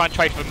work. They're going to try and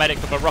trade for the medic,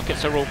 but the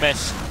rockets are all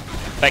missed.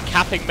 They're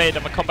capping mid,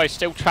 and the combo's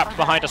still trapped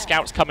behind the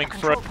scouts coming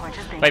through.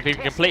 They've been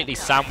completely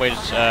sandwiched.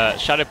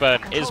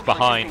 Shadowburn is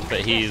behind,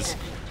 but he's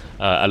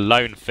a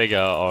lone figure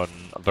on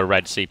the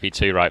red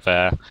CP2 right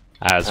there,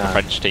 as the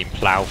French team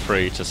plough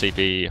through to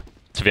the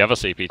other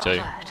CP2.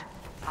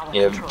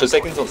 Yeah,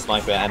 Forsaken's on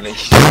sniper, and he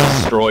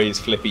destroys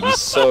Flippy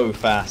so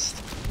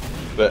fast.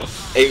 But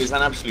it was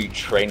an absolute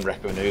train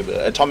wreck of an Uber.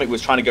 Atomic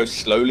was trying to go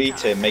slowly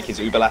to make his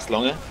Uber last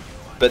longer,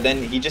 but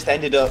then he just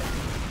ended up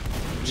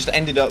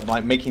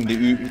like making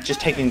just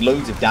taking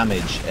loads of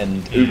damage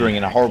and Ubering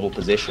in a horrible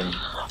position.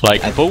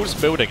 Like, Bull's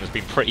building has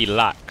been pretty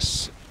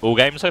lax all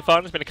game so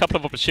far. There's been a couple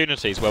of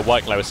opportunities where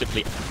White Glow has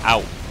simply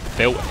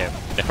outbuilt him.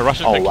 If the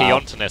Russians could key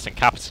onto this and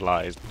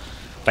capitalise,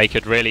 they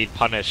could really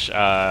punish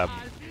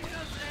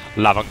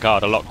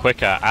L'Avant-Garde a lot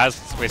quicker.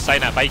 As we're saying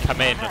that, they come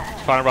in,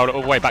 trying to roll it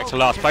all the way back to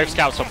last. Both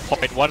scouts on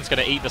point. One's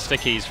going to eat the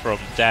stickies from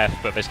Death,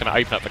 but it's going to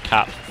open up the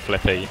cap for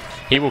Flippy.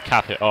 He will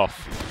cap it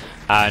off.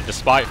 And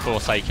despite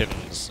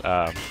Forsaken's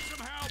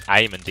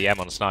aim and DM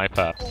on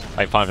Sniper,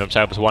 they find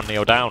themselves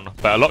 1-0 down.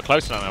 But a lot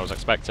closer than I was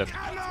expecting.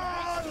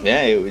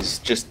 Yeah, it was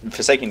just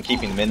Forsaken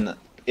keeping them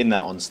in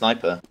that on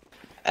Sniper.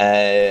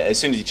 As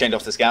soon as he chained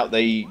off the scout,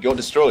 they got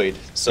destroyed.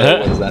 So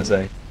what does that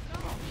say?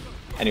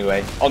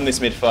 Anyway, on this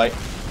mid fight,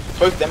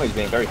 both demos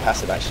being very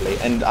passive actually,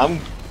 and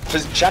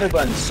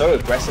Shadowburn's so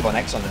aggressive on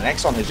Exxon, and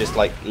Exxon has just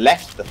like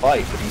left the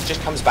fight, but he just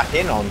comes back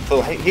in on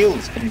full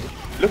heals. And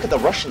look at the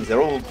Russians;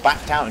 they're all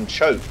backed out and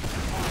choked,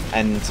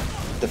 and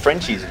the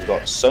Frenchies have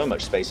got so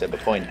much space at the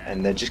point,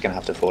 and they're just going to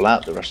have to fall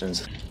out. The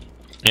Russians.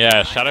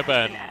 Yeah,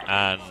 Shadowburn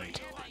and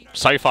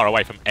so far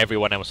away from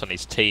everyone else on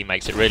his team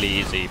makes it really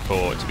easy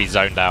to be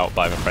zoned out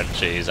by the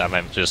Frenchies and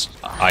then just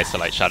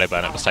isolate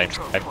Shadowburn at the same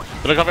time.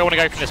 But look like they want to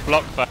go for this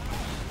block, but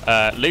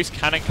loose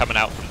cannon coming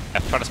out from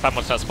F, trying to spam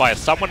onto that Spire.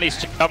 Someone needs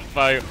to jump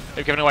though.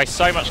 They've given away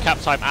so much cap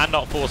time and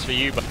not force for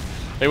you, but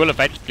they will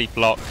eventually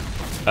block.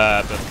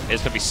 But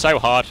it's going to be so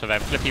hard for them.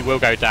 Flippy will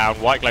go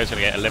down. White Glow's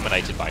going to get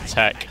eliminated by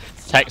Tech.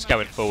 Tech's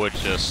going forward,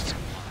 just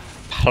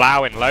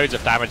ploughing loads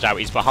of damage out.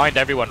 He's behind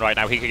everyone right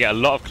now. He could get a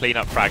lot of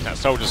cleanup frags. That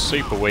soldier's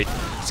super weak.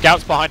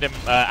 Scouts behind him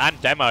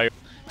and Demo.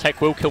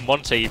 Tech will kill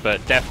Monty,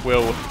 but Def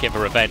will give a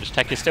revenge.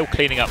 Tech is still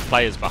cleaning up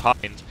players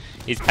behind.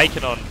 He's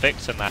taken on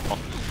Vixen now.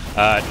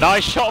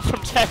 Nice shot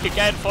from Tech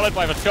again, followed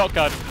by the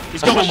shotgun.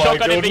 He's got the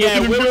shotgun in the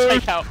air, will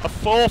take out a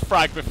 4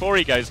 frag before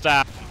he goes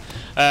down.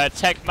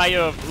 Tech may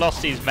have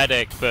lost his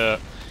medic, but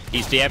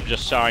his DM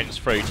just shines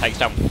through, takes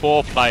down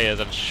 4 players,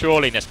 and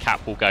surely this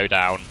cap will go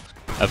down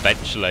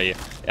eventually,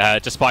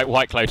 despite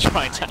White Glow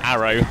trying to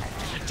arrow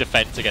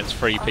defense against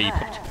 3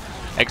 people.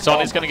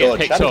 Exxon is going to get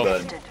picked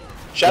off.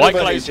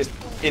 Shadowburn is just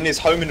in his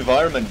home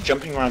environment,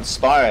 jumping around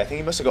Spire. I think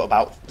he must have got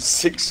about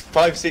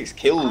 5-6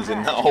 kills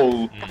in that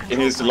whole in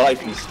his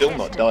life, and he's still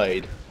not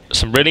died.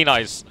 Some really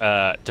nice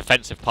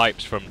defensive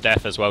pipes from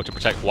Def as well to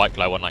protect White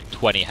Glow on like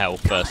 20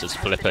 health versus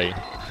Flippy.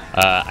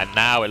 And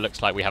now it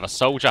looks like we have a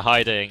soldier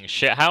hiding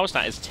shithouse.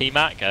 That is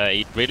T-Mac.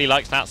 He really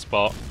likes that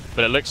spot,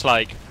 but it looks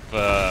like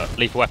the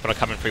lethal weapon are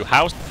coming through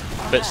house,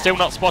 but still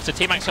not spotted.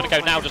 T-Mac's going to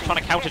go now, just trying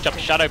to counter jump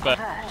Shadow, but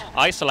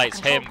isolates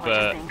him,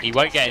 but he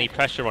won't get any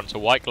pressure onto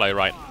White Glow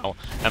right now.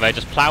 And they're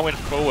just ploughing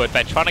forward.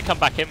 They're trying to come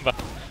back in, but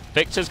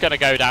Victor's going to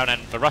go down,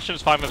 and the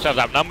Russians find themselves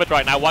outnumbered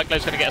right now. White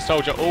Glow's going to get a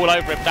soldier all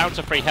over him, down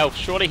to 3 health.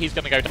 Surely he's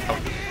going to go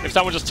down. If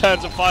someone just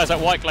turns and fires at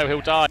White Glow, he'll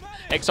die.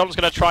 Exxon's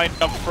going to try and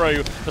jump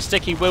through. The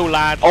sticky will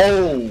land.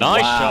 Oh,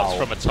 nice shots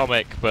from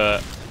Atomic,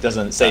 but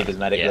doesn't save his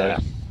medic though.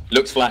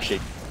 Looks flashy.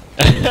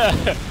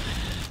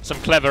 Some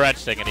clever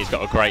editing, and he's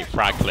got a great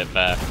frag clip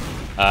there.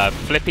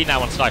 Flippy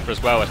now on Sniper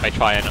as well as they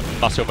try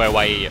and muscle their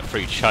way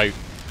through choke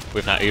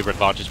with that Uber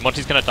advantage.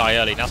 Monty's going to die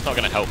early, that's not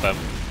going to help them.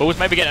 Bulls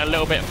maybe getting a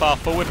little bit far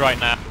forward right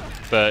now,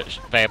 but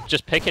they're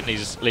just picking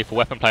these lethal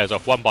weapon players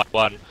off one by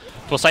one.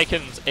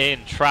 Forsaken's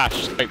in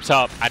trash, scoped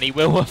up, and he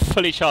will a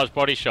fully charged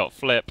body shot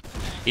flip.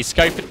 He's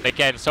scoping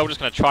again. Soldier's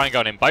going to try and go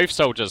on him. Both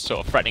soldiers sort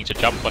of threatening to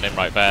jump on him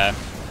right there.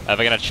 They're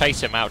going to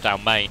chase him out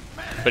down main,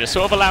 but it's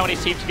sort of allowing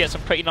his team to get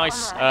some pretty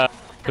nice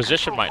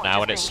position right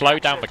now, and it's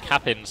slowed down the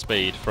cap-in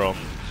speed from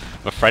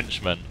the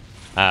Frenchman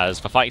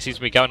as the fight seems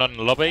to be going on in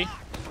the lobby.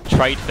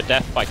 Trade for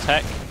death by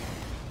Tech,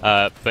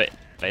 but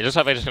It looks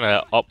like they're just going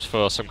to opt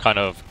for some kind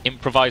of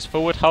improvised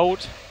forward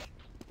hold.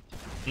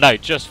 No,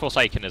 just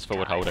Forsaken is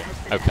forward holding.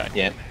 Okay.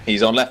 Yeah,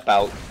 he's on left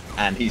balt,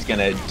 and he's going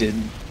to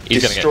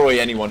destroy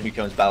anyone who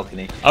comes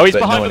balcony. Oh, he's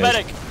behind the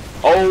medic!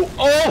 Oh!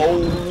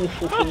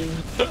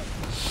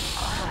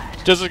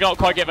 Doesn't not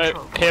quite get a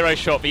hero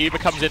shot, but Uber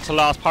comes into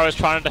last. Pyro's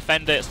trying to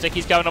defend it.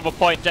 Sticky's going on the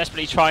point,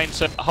 desperately trying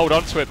to hold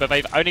on to it, but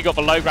they've only got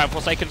the low ground.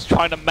 Forsaken's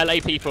trying to melee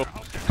people.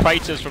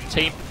 Craters from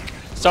team.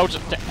 Soldier,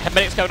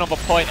 Medic's going on the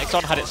point.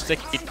 Exxon had it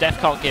sticky. Def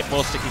can't get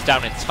more stickies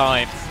down in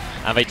time,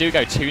 and they do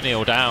go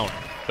 2-0 down.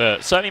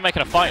 But certainly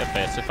making a fight of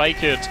this. If they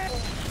could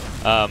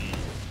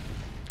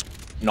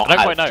not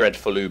have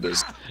dreadful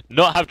Ubers.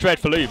 Not have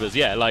dreadful Ubers,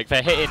 yeah. Like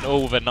they're hitting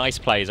all the nice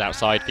plays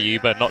outside for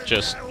Uber, not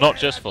just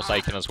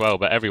Forsaken as well,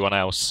 but everyone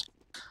else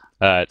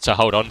to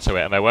hold on to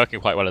it, and they're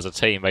working quite well as a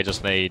team. They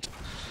just need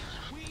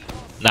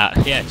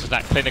just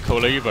that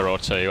clinical Uber or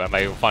two, and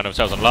they will find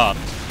themselves on land.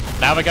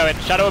 Now they're going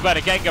Shadowburn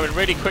again, going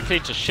really quickly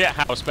into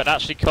shithouse, but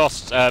actually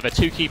costs the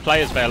two key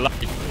players their life.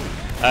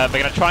 They're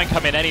going to try and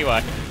come in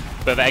anyway,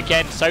 but they're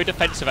again so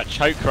defensive at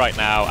choke right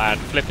now, and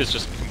Flip has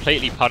just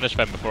completely punished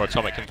them before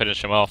Atomic can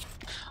finish them off.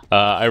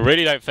 I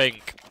really don't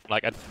think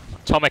like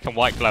Atomic and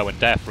White Glow and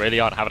Def really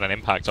aren't having an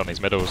impact on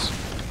these middles.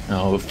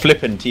 Oh,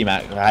 Flip and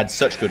T-Mac had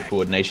such good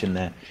coordination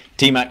there.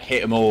 T-Mac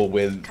hit them all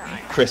with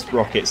crisp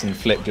rockets, and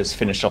Flip just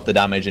finished off the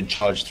damage and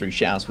charged through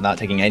shithouse without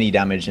taking any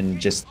damage,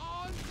 and just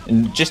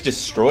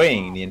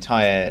destroying the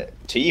entire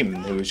team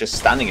who was just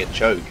standing at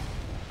choke.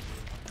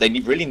 They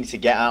really need to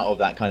get out of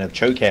that kind of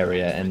choke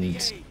area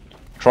and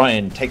try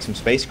and take some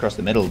space across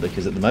the middle,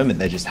 because at the moment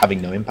they're just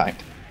having no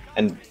impact.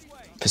 And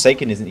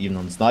Forsaken isn't even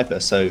on sniper,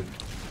 so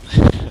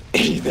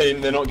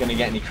they're not going to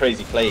get any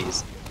crazy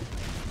plays.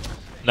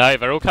 No,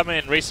 they're all coming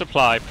in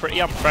resupply, pretty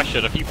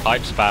unpressured, a few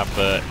pipe spam,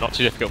 but not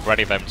too difficult for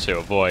any of them to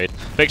avoid.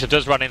 Victor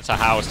does run into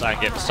house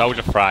and get the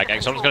soldier frag.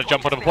 Exxon's going to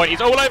jump on the point,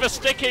 he's all over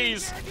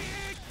stickies!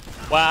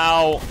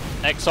 Wow,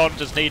 Exxon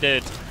just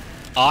needed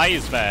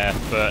eyes there,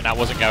 but that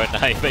wasn't going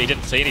there, but he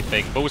didn't see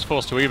anything. Bull's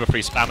forced to Uber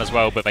free spam as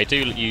well, but they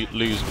do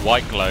lose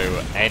White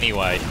Glow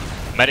anyway.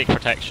 Medic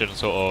protection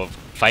sort of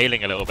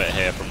failing a little bit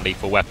here from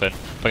lethal weapon.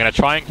 We're going to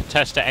try and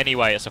contest it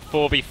anyway. It's a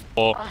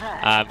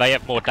 4v4. They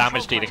have more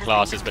damage dealing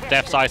classes, but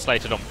Def's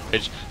isolated on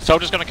bridge.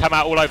 Soldier's going to come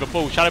out all over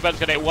Bull. Shadowburn's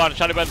going to get one.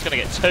 Shadowburn's going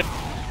to get two.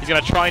 He's going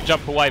to try and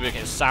jump away, but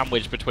gets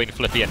sandwiched between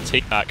Flippy and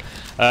T-Mac.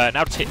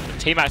 Now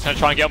T-Mac's going to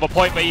try and get on the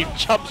point, but he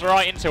jumps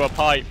right into a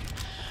pipe.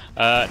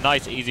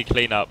 Nice easy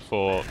cleanup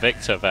for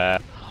Victor there.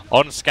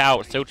 On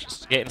scout, still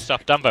just getting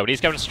stuff done though, but he's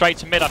going straight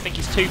to mid. I think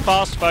he's too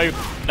fast though.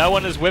 No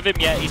one is with him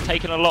yet. He's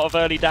taken a lot of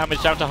early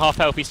damage down to half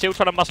health. He's still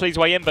trying to muscle his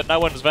way in, but no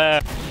one's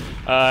there.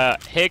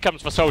 Here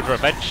comes the soldier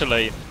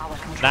eventually.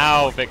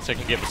 Now Victor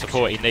can give the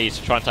support he needs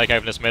to try and take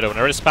over this middle. And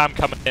there is spam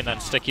coming in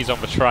and Sticky's on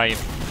the train.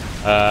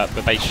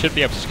 But they should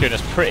be able to secure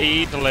this pretty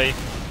easily.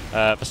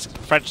 The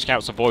French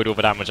scouts avoid all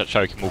the damage that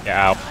choke and will get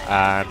out.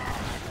 And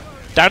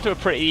down to a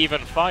pretty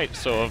even fight,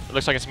 sort of. It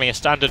looks like it's going to be a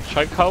standard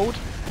choke hold.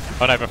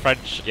 Oh no, the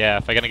French, yeah,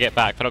 if they're going to get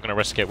back, they're not going to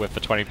risk it with the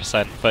 20%,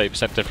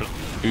 30% different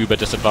Uber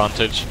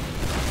disadvantage.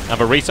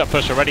 And the reset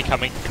push already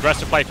coming.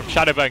 Aggressive play from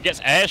Shadowburn, gets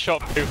air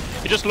shot through.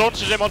 He just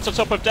launches him onto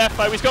top of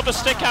Defo. He's got the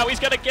stick out, he's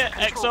going to get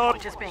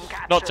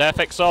Exxon. Not Def,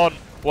 Exxon.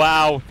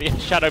 Wow, the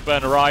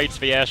Shadowburn rides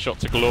the air shot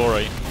to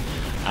glory.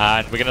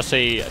 And we're going to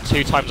see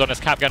 2 times on his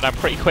cap going down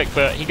pretty quick,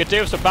 but he could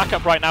do with some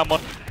backup right now.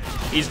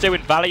 He's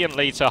doing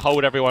valiantly to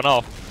hold everyone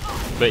off,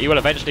 but he will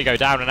eventually go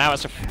down, and now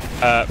it's a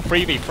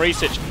 3v3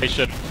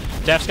 situation.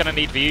 Def's going to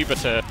need the Uber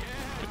to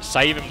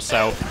save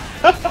himself.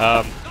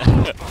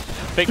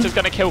 Victor's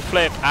going to kill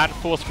Flip and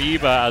force the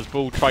Uber as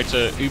Bull tried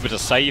to Uber to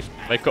save.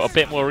 They've got a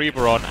bit more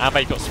Uber on, and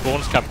they've got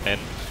spawns coming in.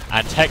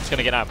 And Tech's going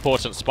to get that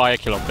important Spire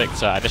kill on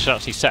Victor, and this should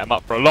actually set him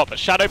up for a lot. But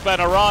Shadowburn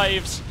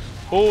arrives,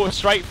 all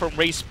straight from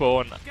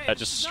respawn,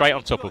 just straight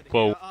on top of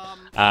Bull.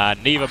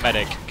 And neither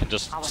medic can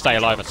just stay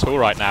alive at all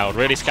right now.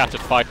 Really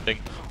scattered fighting.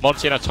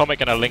 Monty and Atomic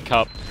going to link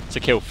up to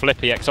kill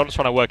Flippy. Exxon's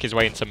trying to work his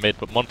way into mid,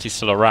 but Monty's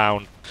still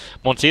around.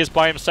 Monty is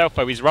by himself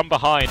though, he's run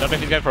behind. I don't know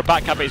if he's going for a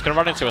backhand, but he's going to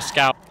run into a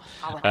scout.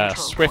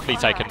 Swiftly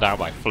taken down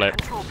by Flip.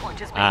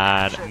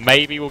 And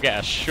maybe we'll get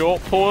a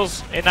short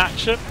pause in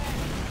action.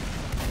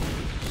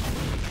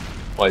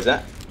 Why is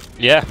that?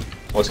 Yeah.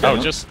 What's going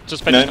on? Just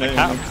finished the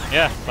cap.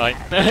 Yeah,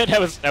 like there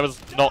was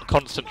not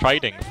constant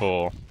trading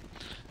for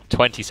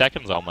 20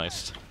 seconds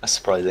almost. That's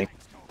surprising.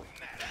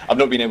 I've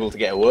not been able to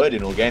get a word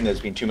in all game. There's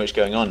been too much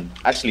going on.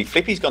 Actually,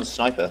 Flippy's gone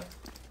sniper.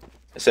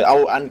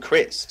 So and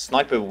crits,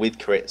 sniper with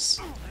crits.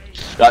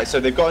 Right, so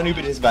they've got an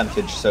Uber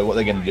disadvantage. So what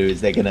they're going to do is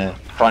they're going to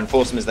try and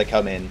force them as they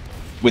come in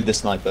with the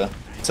sniper,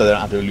 so they don't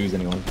have to lose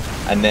anyone,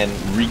 and then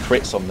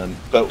re-crits on them.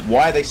 But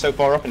why are they so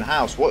far up in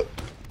house? What?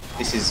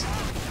 This is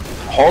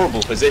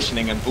horrible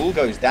positioning, and Bull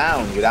goes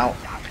down without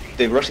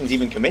the Russians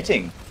even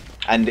committing.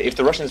 And if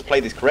the Russians play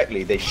this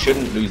correctly, they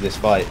shouldn't lose this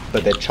fight.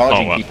 But they're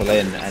charging people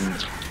in,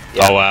 and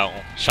yeah. Oh wow.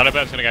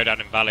 Shadowburn's going to go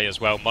down in Valley as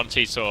well.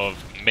 Monty sort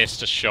of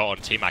missed a shot on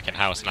T-Mac in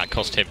house, and that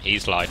cost him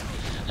his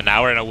life. And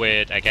now we're in a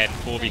weird, again,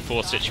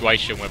 4v4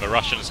 situation where the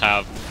Russians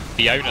have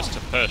the onus to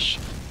push.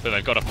 but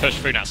they've got to push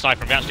through that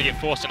sniper and they actually get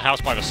forced in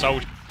house by the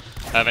soldier.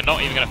 They're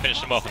not even going to finish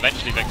them off.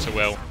 Eventually Victor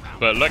will,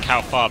 but look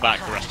how far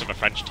back the rest of the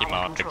French team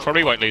are. They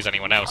probably won't lose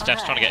anyone else.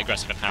 Def's trying to get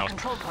aggressive in house.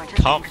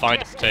 Can't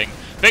find anything.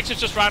 Victor's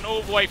just ran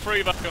all the way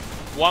through the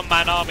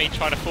one-man army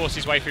trying to force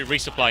his way through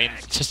resupply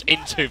just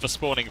into the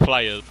spawning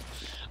players.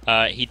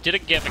 He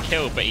didn't get the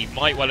kill, but he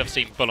might well have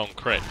seen full-on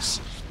crits.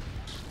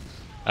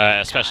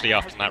 Especially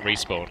after that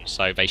respawn.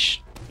 So they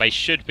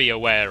should be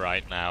aware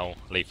right now,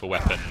 Lethal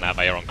Weapon, now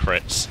they are on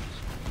crits.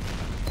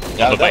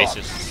 Yeah, on the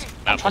basis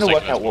I'm trying to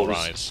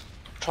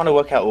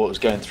work out what was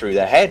going through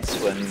their heads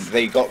when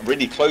they got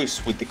really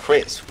close with the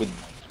crits, with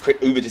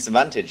crit uber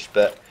disadvantage,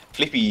 but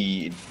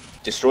Flippy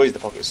destroys the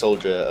pocket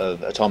soldier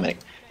of Atomic,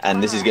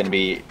 and this is going to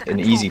be an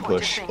easy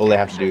push. All they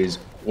have to do is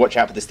watch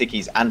out for the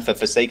stickies and for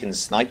Forsaken's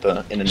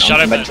sniper in an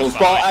unconventional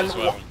spot, and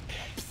well.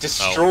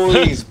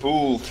 Destroys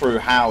Bull through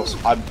house.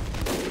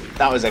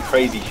 That was a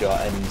crazy shot,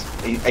 and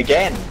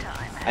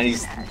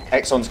his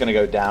Exxon's going to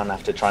go down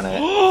after trying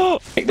to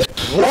make the...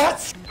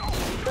 What?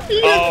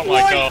 Oh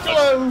my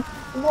god.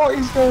 What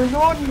is going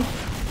on?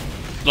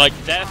 Like,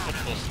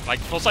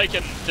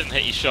 Forsaken didn't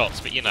hit his shots,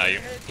 but you know,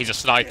 he's a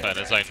sniper,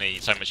 there's only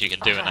so much you can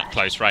do in that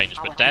close range,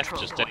 but Def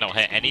just did not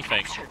hit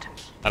anything.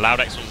 Allowed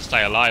Exxon to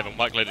stay alive and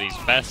White Glow did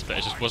his best, but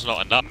it just was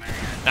not enough.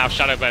 Now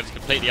Shadowburn's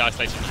completely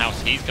isolated in house,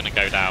 he's going to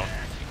go down.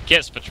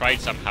 Gets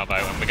betrayed somehow though,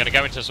 and we're going to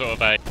go into sort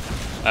of a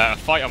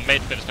fight on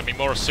mid, but it's going to be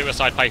more a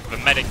suicide play for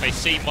the medic. They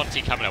see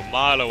Monty coming a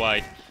mile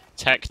away.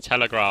 Tech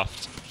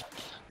telegraphed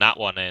that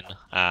one in,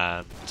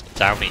 and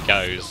down he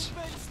goes.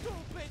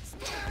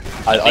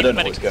 I don't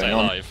know what's going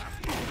on.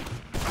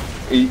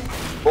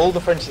 All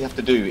the Frenchies have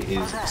to do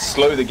is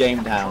slow the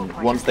game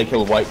down once they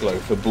kill White Glow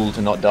for Bull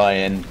to not die,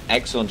 and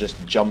Exxon just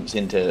jumps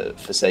into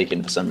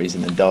Forsaken for some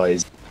reason and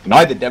dies.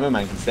 Neither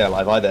Demoman can stay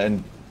alive either,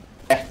 and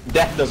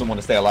Death doesn't want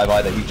to stay alive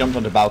either. He jumped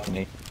onto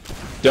balcony.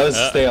 Does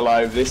stay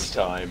alive this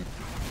time,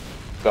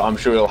 but I'm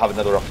sure he'll have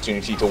another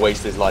opportunity to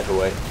waste his life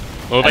away.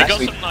 Well, they got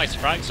some nice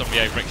frags on the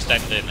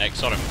overextending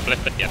Exxon and Flip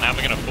it, and now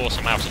they're going to force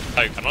him out of the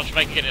poke. I'm not sure if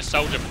they can get a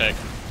soldier pick,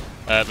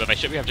 but they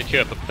should be able to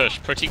queue up a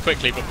push pretty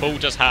quickly. But Bull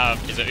does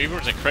have, is it Uber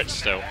or is it crit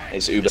still?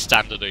 It's Uber. It's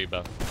standard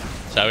Uber.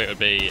 So it would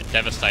be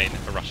devastating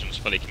if the Russians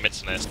fully commit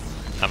to this,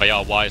 and they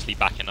are wisely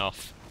backing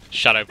off.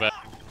 Shadowburn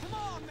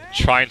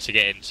trying to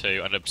get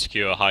into an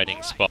obscure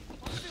hiding spot.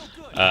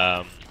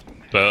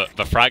 But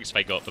the frags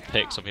they got, the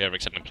picks of the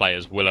overextending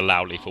players, will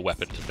allow Lethal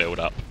Weapon to build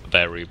up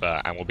their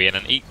Uber and will be in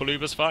an equal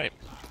Uber's fight.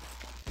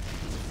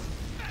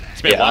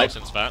 It's been a while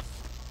since that.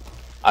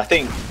 I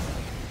think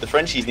the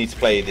Frenchies need to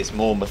play this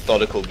more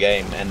methodical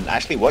game, and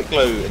actually White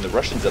Glow and the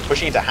Russians are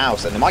pushing into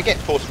house, and they might get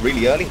forced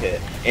really early here.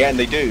 Yeah, and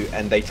they do,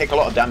 and they take a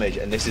lot of damage,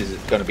 and this is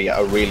going to be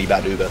a really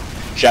bad Uber.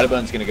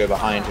 Shadowburn's going to go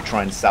behind to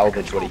try and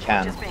salvage what he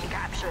can.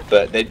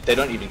 But they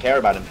don't even care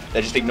about him.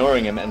 They're just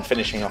ignoring him and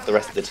finishing off the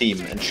rest of the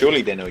team, and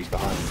surely they know he's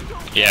behind.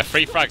 Yeah,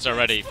 3 frags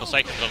already.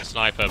 Forsaken's on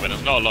sniper, but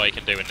there's not a lot he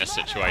can do in this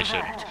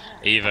situation,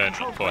 even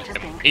for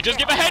him. He does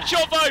give a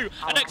headshot though,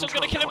 and Exxon's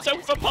going to kill himself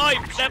with a pipe.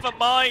 Never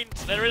mind,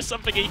 there is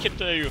something he can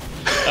do.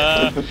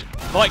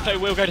 White Glow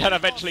will go down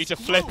eventually to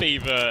Flippy,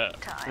 but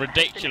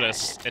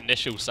ridiculous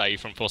initial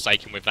save from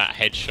Forsaken with that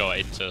headshot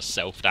into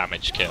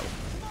self-damage kill.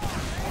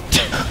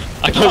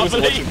 I can't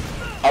believe.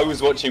 I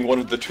was watching one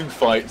of the 2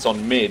 fights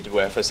on mid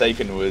where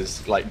Forsaken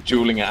was like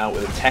dueling it out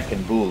with a Tech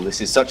and Bull. This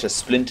is such a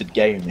splintered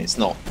game. It's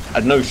not,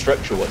 had no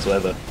structure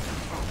whatsoever.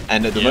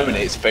 And at the moment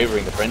it's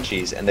favouring the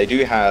Frenchies, and they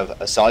do have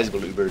a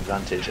sizable Uber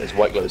advantage as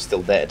White Glow is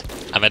still dead.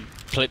 And then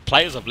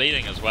players are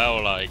bleeding as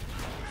well, like,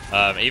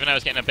 even though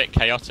it's getting a bit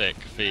chaotic,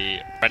 the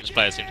French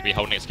players seem to be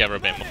holding it together a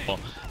bit more.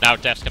 Now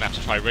Def's going to have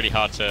to try really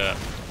hard to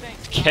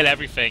kill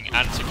everything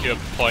and secure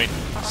the point.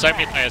 So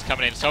many players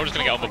coming in. Soldier's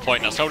going to get on the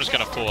point. Now Soldier's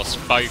going to force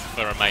both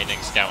the remaining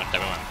Scout and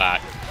Demoman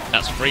back.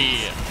 That's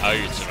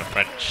 3-0 to the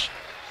French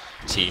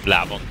team,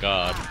 Plouvorn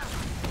Garde.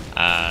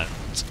 And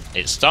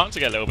it's starting to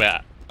get a little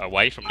bit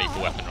away from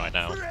Lethal Weapon right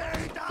now.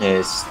 Yeah,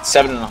 it's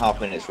 7.5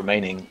 minutes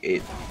remaining.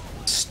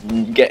 It's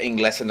getting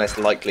less and less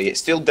likely. It's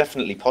still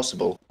definitely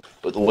possible,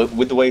 but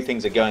with the way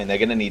things are going, they're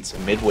going to need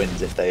some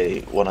mid-wins if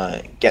they want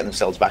to get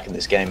themselves back in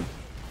this game.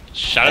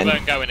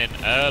 Shadowburn going in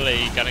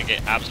early, going to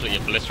get absolutely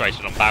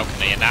obliterated on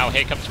balcony, and now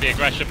here comes the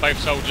aggression. Both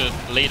soldiers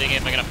leading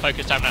in. They're going to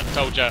focus down that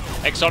soldier.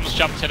 Exxon's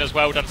jumped in as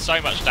well, done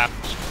so much damage.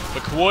 The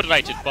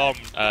coordinated bomb,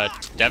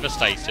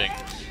 devastating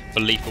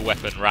for Lethal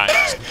Weapon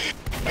ranks.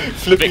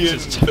 Flippy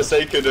and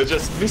Forsaken are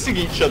just missing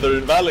each other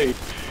in Valley,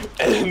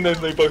 and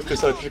then they both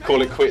decided to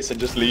call it quits and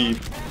just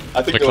leave.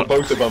 I think they were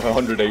both above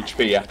 100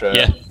 HP after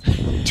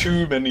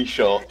too many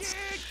shots.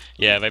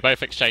 Yeah, they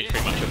both exchanged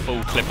pretty much a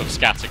full clip of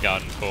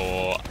scattergun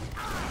for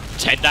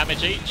 10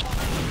 damage each.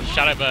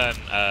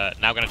 Shadowburn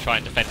now going to try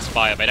and defend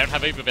Spire. They don't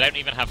have Uber, they don't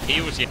even have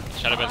heals yet.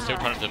 Shadowburn's still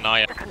trying to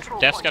deny it.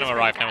 Def's going to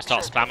arrive now and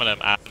start spamming them.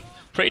 And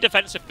pretty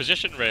defensive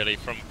position really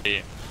from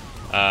the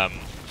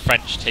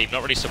French team,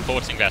 not really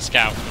supporting their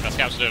scouts, but their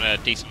scouts are doing a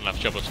decent enough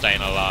job of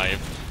staying alive,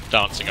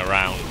 dancing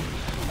around.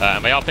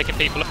 And they are picking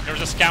people up. There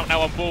is a scout now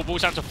on ball,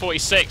 ball's down to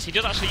 46. He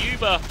does actually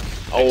Uber.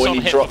 Oh,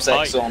 and he drops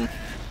Exxon.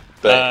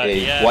 But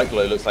yeah. White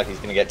Glow looks like he's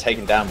going to get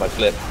taken down by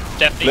Flip.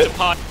 Definitely needs a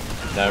part.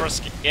 No.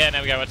 Yeah,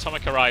 there we go.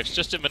 Atomic arrives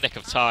just in the nick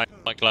of time.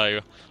 White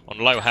Glow on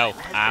low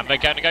health, and they're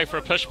going to go for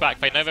a pushback.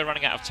 They know they're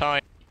running out of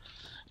time.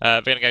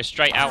 They're going to go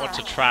straight out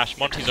onto Trash.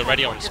 Monty's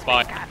already on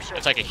Spike. Going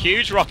to take a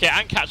huge rocket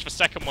and catch the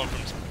second one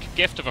from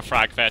Gift of a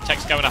frag there.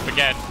 Tech's going up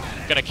again.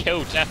 Going to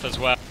kill Death as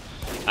well.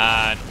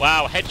 And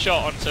wow,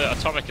 headshot onto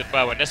Atomic as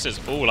well. And this is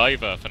all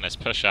over from this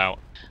push out.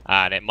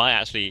 And it might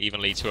actually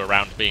even lead to a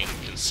round being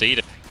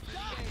conceded.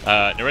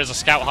 There is a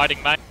scout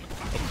hiding main.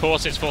 Of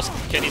course, it's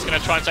Forsaken. He's going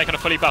to try and take on a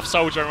fully buffed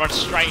soldier and run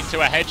straight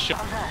into a headshot.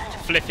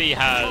 Flippy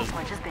has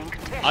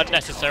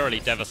unnecessarily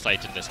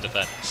devastated this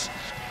defense.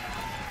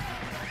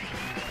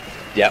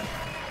 Yep.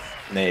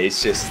 No,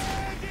 it's just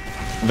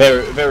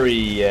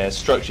very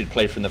structured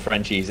play from the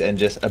Frenchies and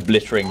just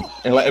obliterating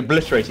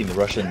the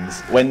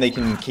Russians. When they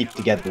can keep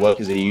together,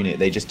 work as a unit,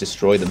 they just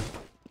destroy them.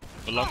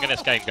 The longer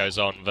this game goes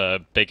on,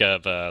 the bigger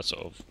the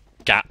sort of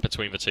gap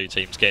between the two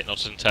teams get, not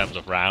just in terms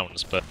of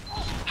rounds, but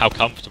how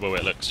comfortable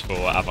it looks for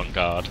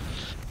Avant-Garde.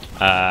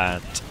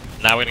 And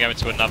now we're going to go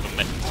into another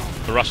minute.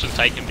 The Russians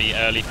taking the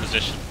early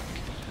position.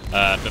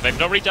 But they've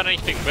not really done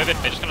anything with it,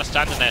 they're just going to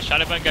stand in there.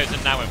 Shadowburn goes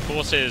in now and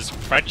forces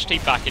French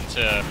team back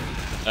into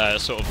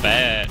sort of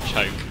their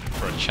choke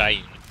for a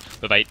chain.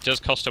 But it does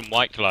cost them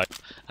White Glow.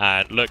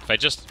 And look, they're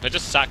just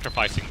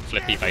sacrificing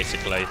Flippy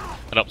basically,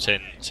 and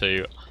opting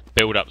to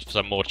build up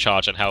some more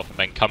charge and health and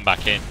then come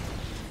back in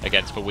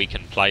against the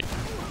weakened play.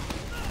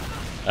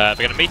 They're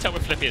going to meet up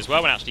with Flippy as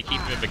well and actually keep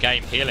him in the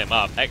game, heal him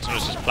up. Exxon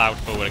has just ploughed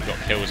forward and got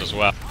kills as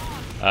well.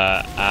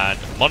 And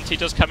Monty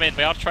does come in.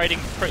 They are trading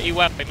pretty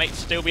well. They may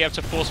still be able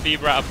to force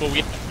Fever out of ball.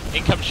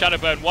 In comes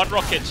Shadowburn. 1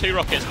 rocket, 2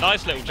 rockets.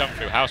 Nice little jump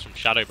through house from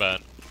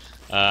Shadowburn.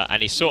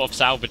 And he sort of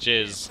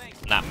salvages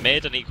that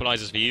mid and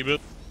equalises the Uber.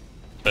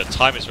 But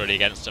time is really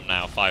against him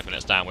now. 5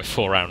 minutes down with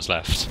 4 rounds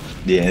left.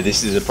 Yeah,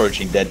 this is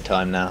approaching dead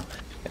time now.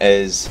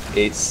 As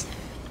it's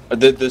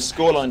the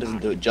scoreline doesn't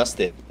do it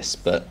justice,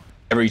 but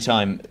every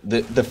time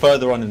the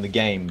further on in the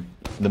game,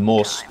 the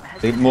more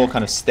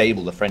kind of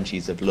stable the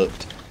Frenchies have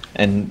looked.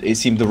 And it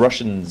seemed the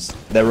Russians,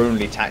 their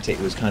only tactic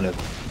was kind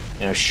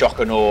of, shock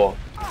and awe.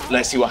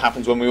 Let's see what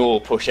happens when we all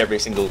push every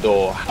single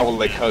door. How will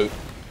they cope?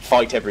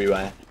 Fight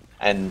everywhere.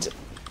 And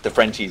the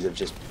Frenchies have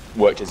just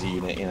worked as a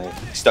unit,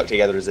 stuck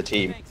together as a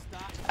team,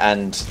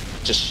 and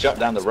just shut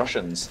down the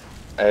Russians.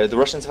 The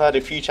Russians have had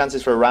a few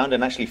chances for a round,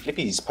 and actually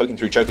Flippy's poking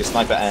through Choker's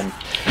sniper, and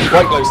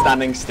White Glow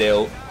standing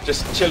still,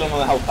 just chilling on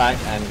the health pack,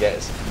 and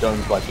gets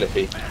domed by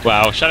Flippy.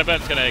 Wow,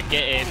 Shadowburn's going to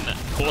get in,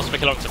 force the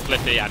kill onto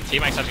Flippy, and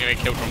T-Max actually going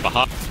to get killed from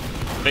behind.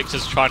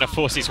 Victor's trying to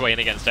force his way in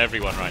against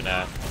everyone right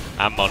now,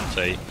 and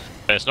Monty,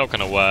 but it's not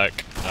going to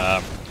work.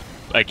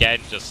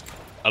 Again, just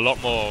a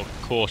lot more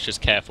cautious,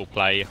 careful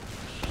play.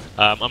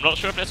 I'm not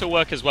sure if this will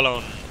work as well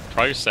on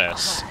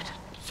Process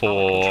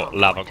for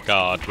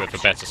L'Avant-Garde with the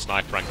better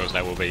sniper angles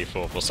there will be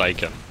for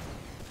Forsaken.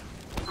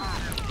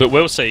 But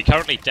we'll see.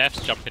 Currently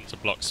Death's jumping to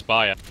block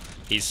Spire.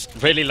 He's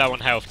really low on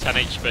health, 10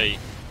 HP.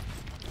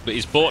 But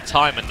he's bought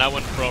time and no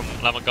one from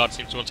L'Avant-Garde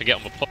seems to want to get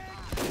on the pot.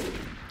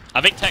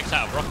 I think Tech's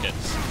out of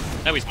rockets.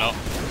 No, he's not.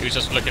 He was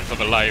just looking for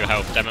the low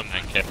health Demon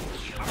Man kit.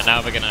 And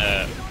now they're going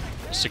to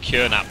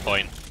secure that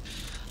point.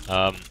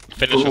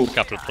 Finish off a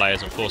couple of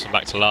players and force them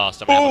back to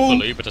last. And we have a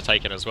full Uber to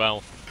take in as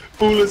well.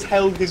 Fool has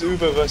held his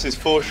Uber versus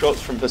 4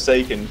 shots from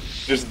Forsaken,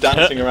 just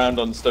dancing around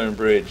on Stone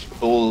Bridge.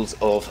 Balls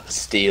of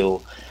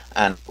steel,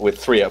 and with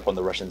 3 up on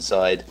the Russian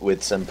side,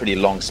 with some pretty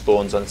long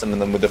spawns on some of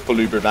them with a full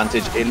Uber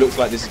advantage. It looks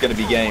like this is going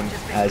to be game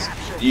as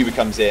the Uber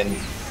comes in,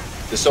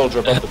 the soldier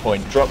above the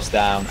point drops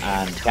down,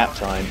 and cap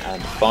time,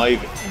 and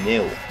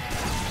 5-0.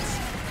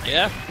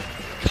 Yeah,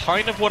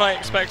 kind of what I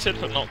expected,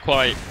 but not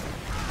quite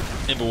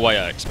in the way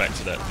I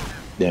expected it.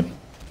 Yeah,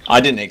 I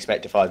didn't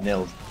expect a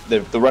 5-0.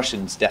 The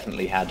Russians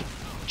definitely had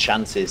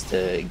chances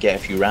to get a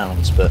few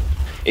rounds, but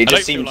it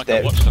just seemed like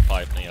I watched the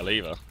 5-0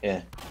 either.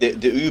 Yeah, the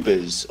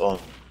Ubers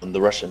on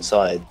the Russian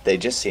side, they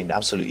just seemed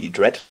absolutely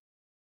dreadful.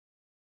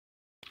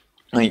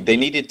 Like, they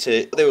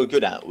were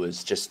good at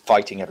was just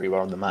fighting everywhere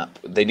on the map.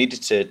 They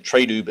needed to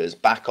trade Ubers,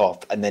 back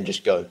off, and then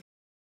just go.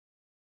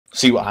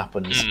 See what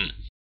happens.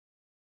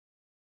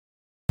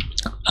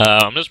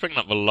 I'm just bringing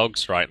up the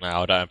logs right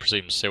now. I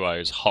presume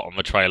Suyooo's hot on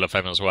the trail of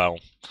them as well.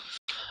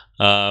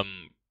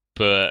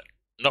 But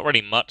not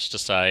really much to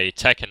say.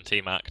 Tech and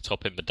T-Mac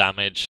topping the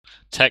damage.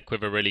 Tech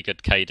with a really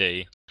good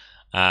KD.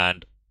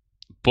 And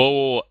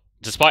Bull,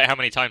 despite how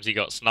many times he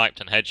got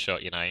sniped and headshot,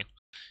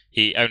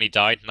 he only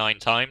died 9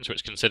 times,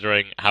 which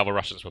considering how the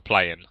Russians were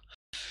playing,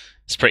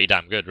 it's pretty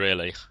damn good,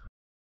 really.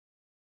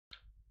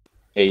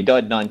 Yeah, he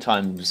died 9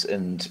 times,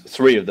 and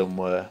 3 of them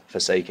were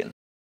Forsaken.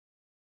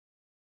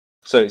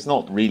 So it's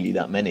not really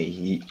that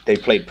many. They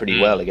played pretty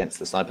well against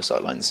the sniper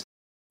sidelines.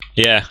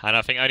 Yeah, and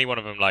I think only one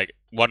of them,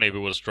 one Uber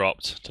was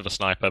dropped to the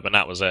sniper, but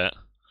that was it.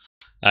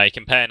 You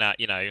compare that,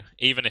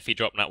 even if he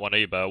dropped that 1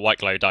 Uber, White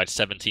Glow died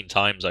 17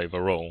 times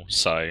overall,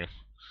 so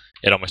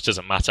it almost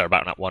doesn't matter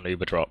about that 1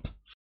 Uber drop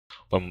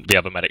when the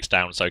other medic's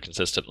down so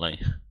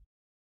consistently.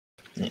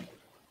 Yeah.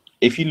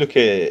 If you look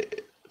at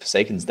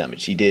Forsaken's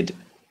damage, he did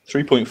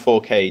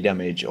 3.4k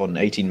damage on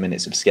 18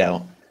 minutes of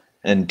Scout,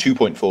 and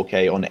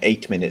 2.4k on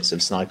 8 minutes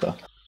of Sniper.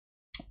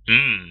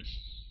 Hmm.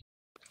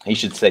 He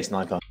should stay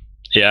Sniper.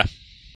 Yeah,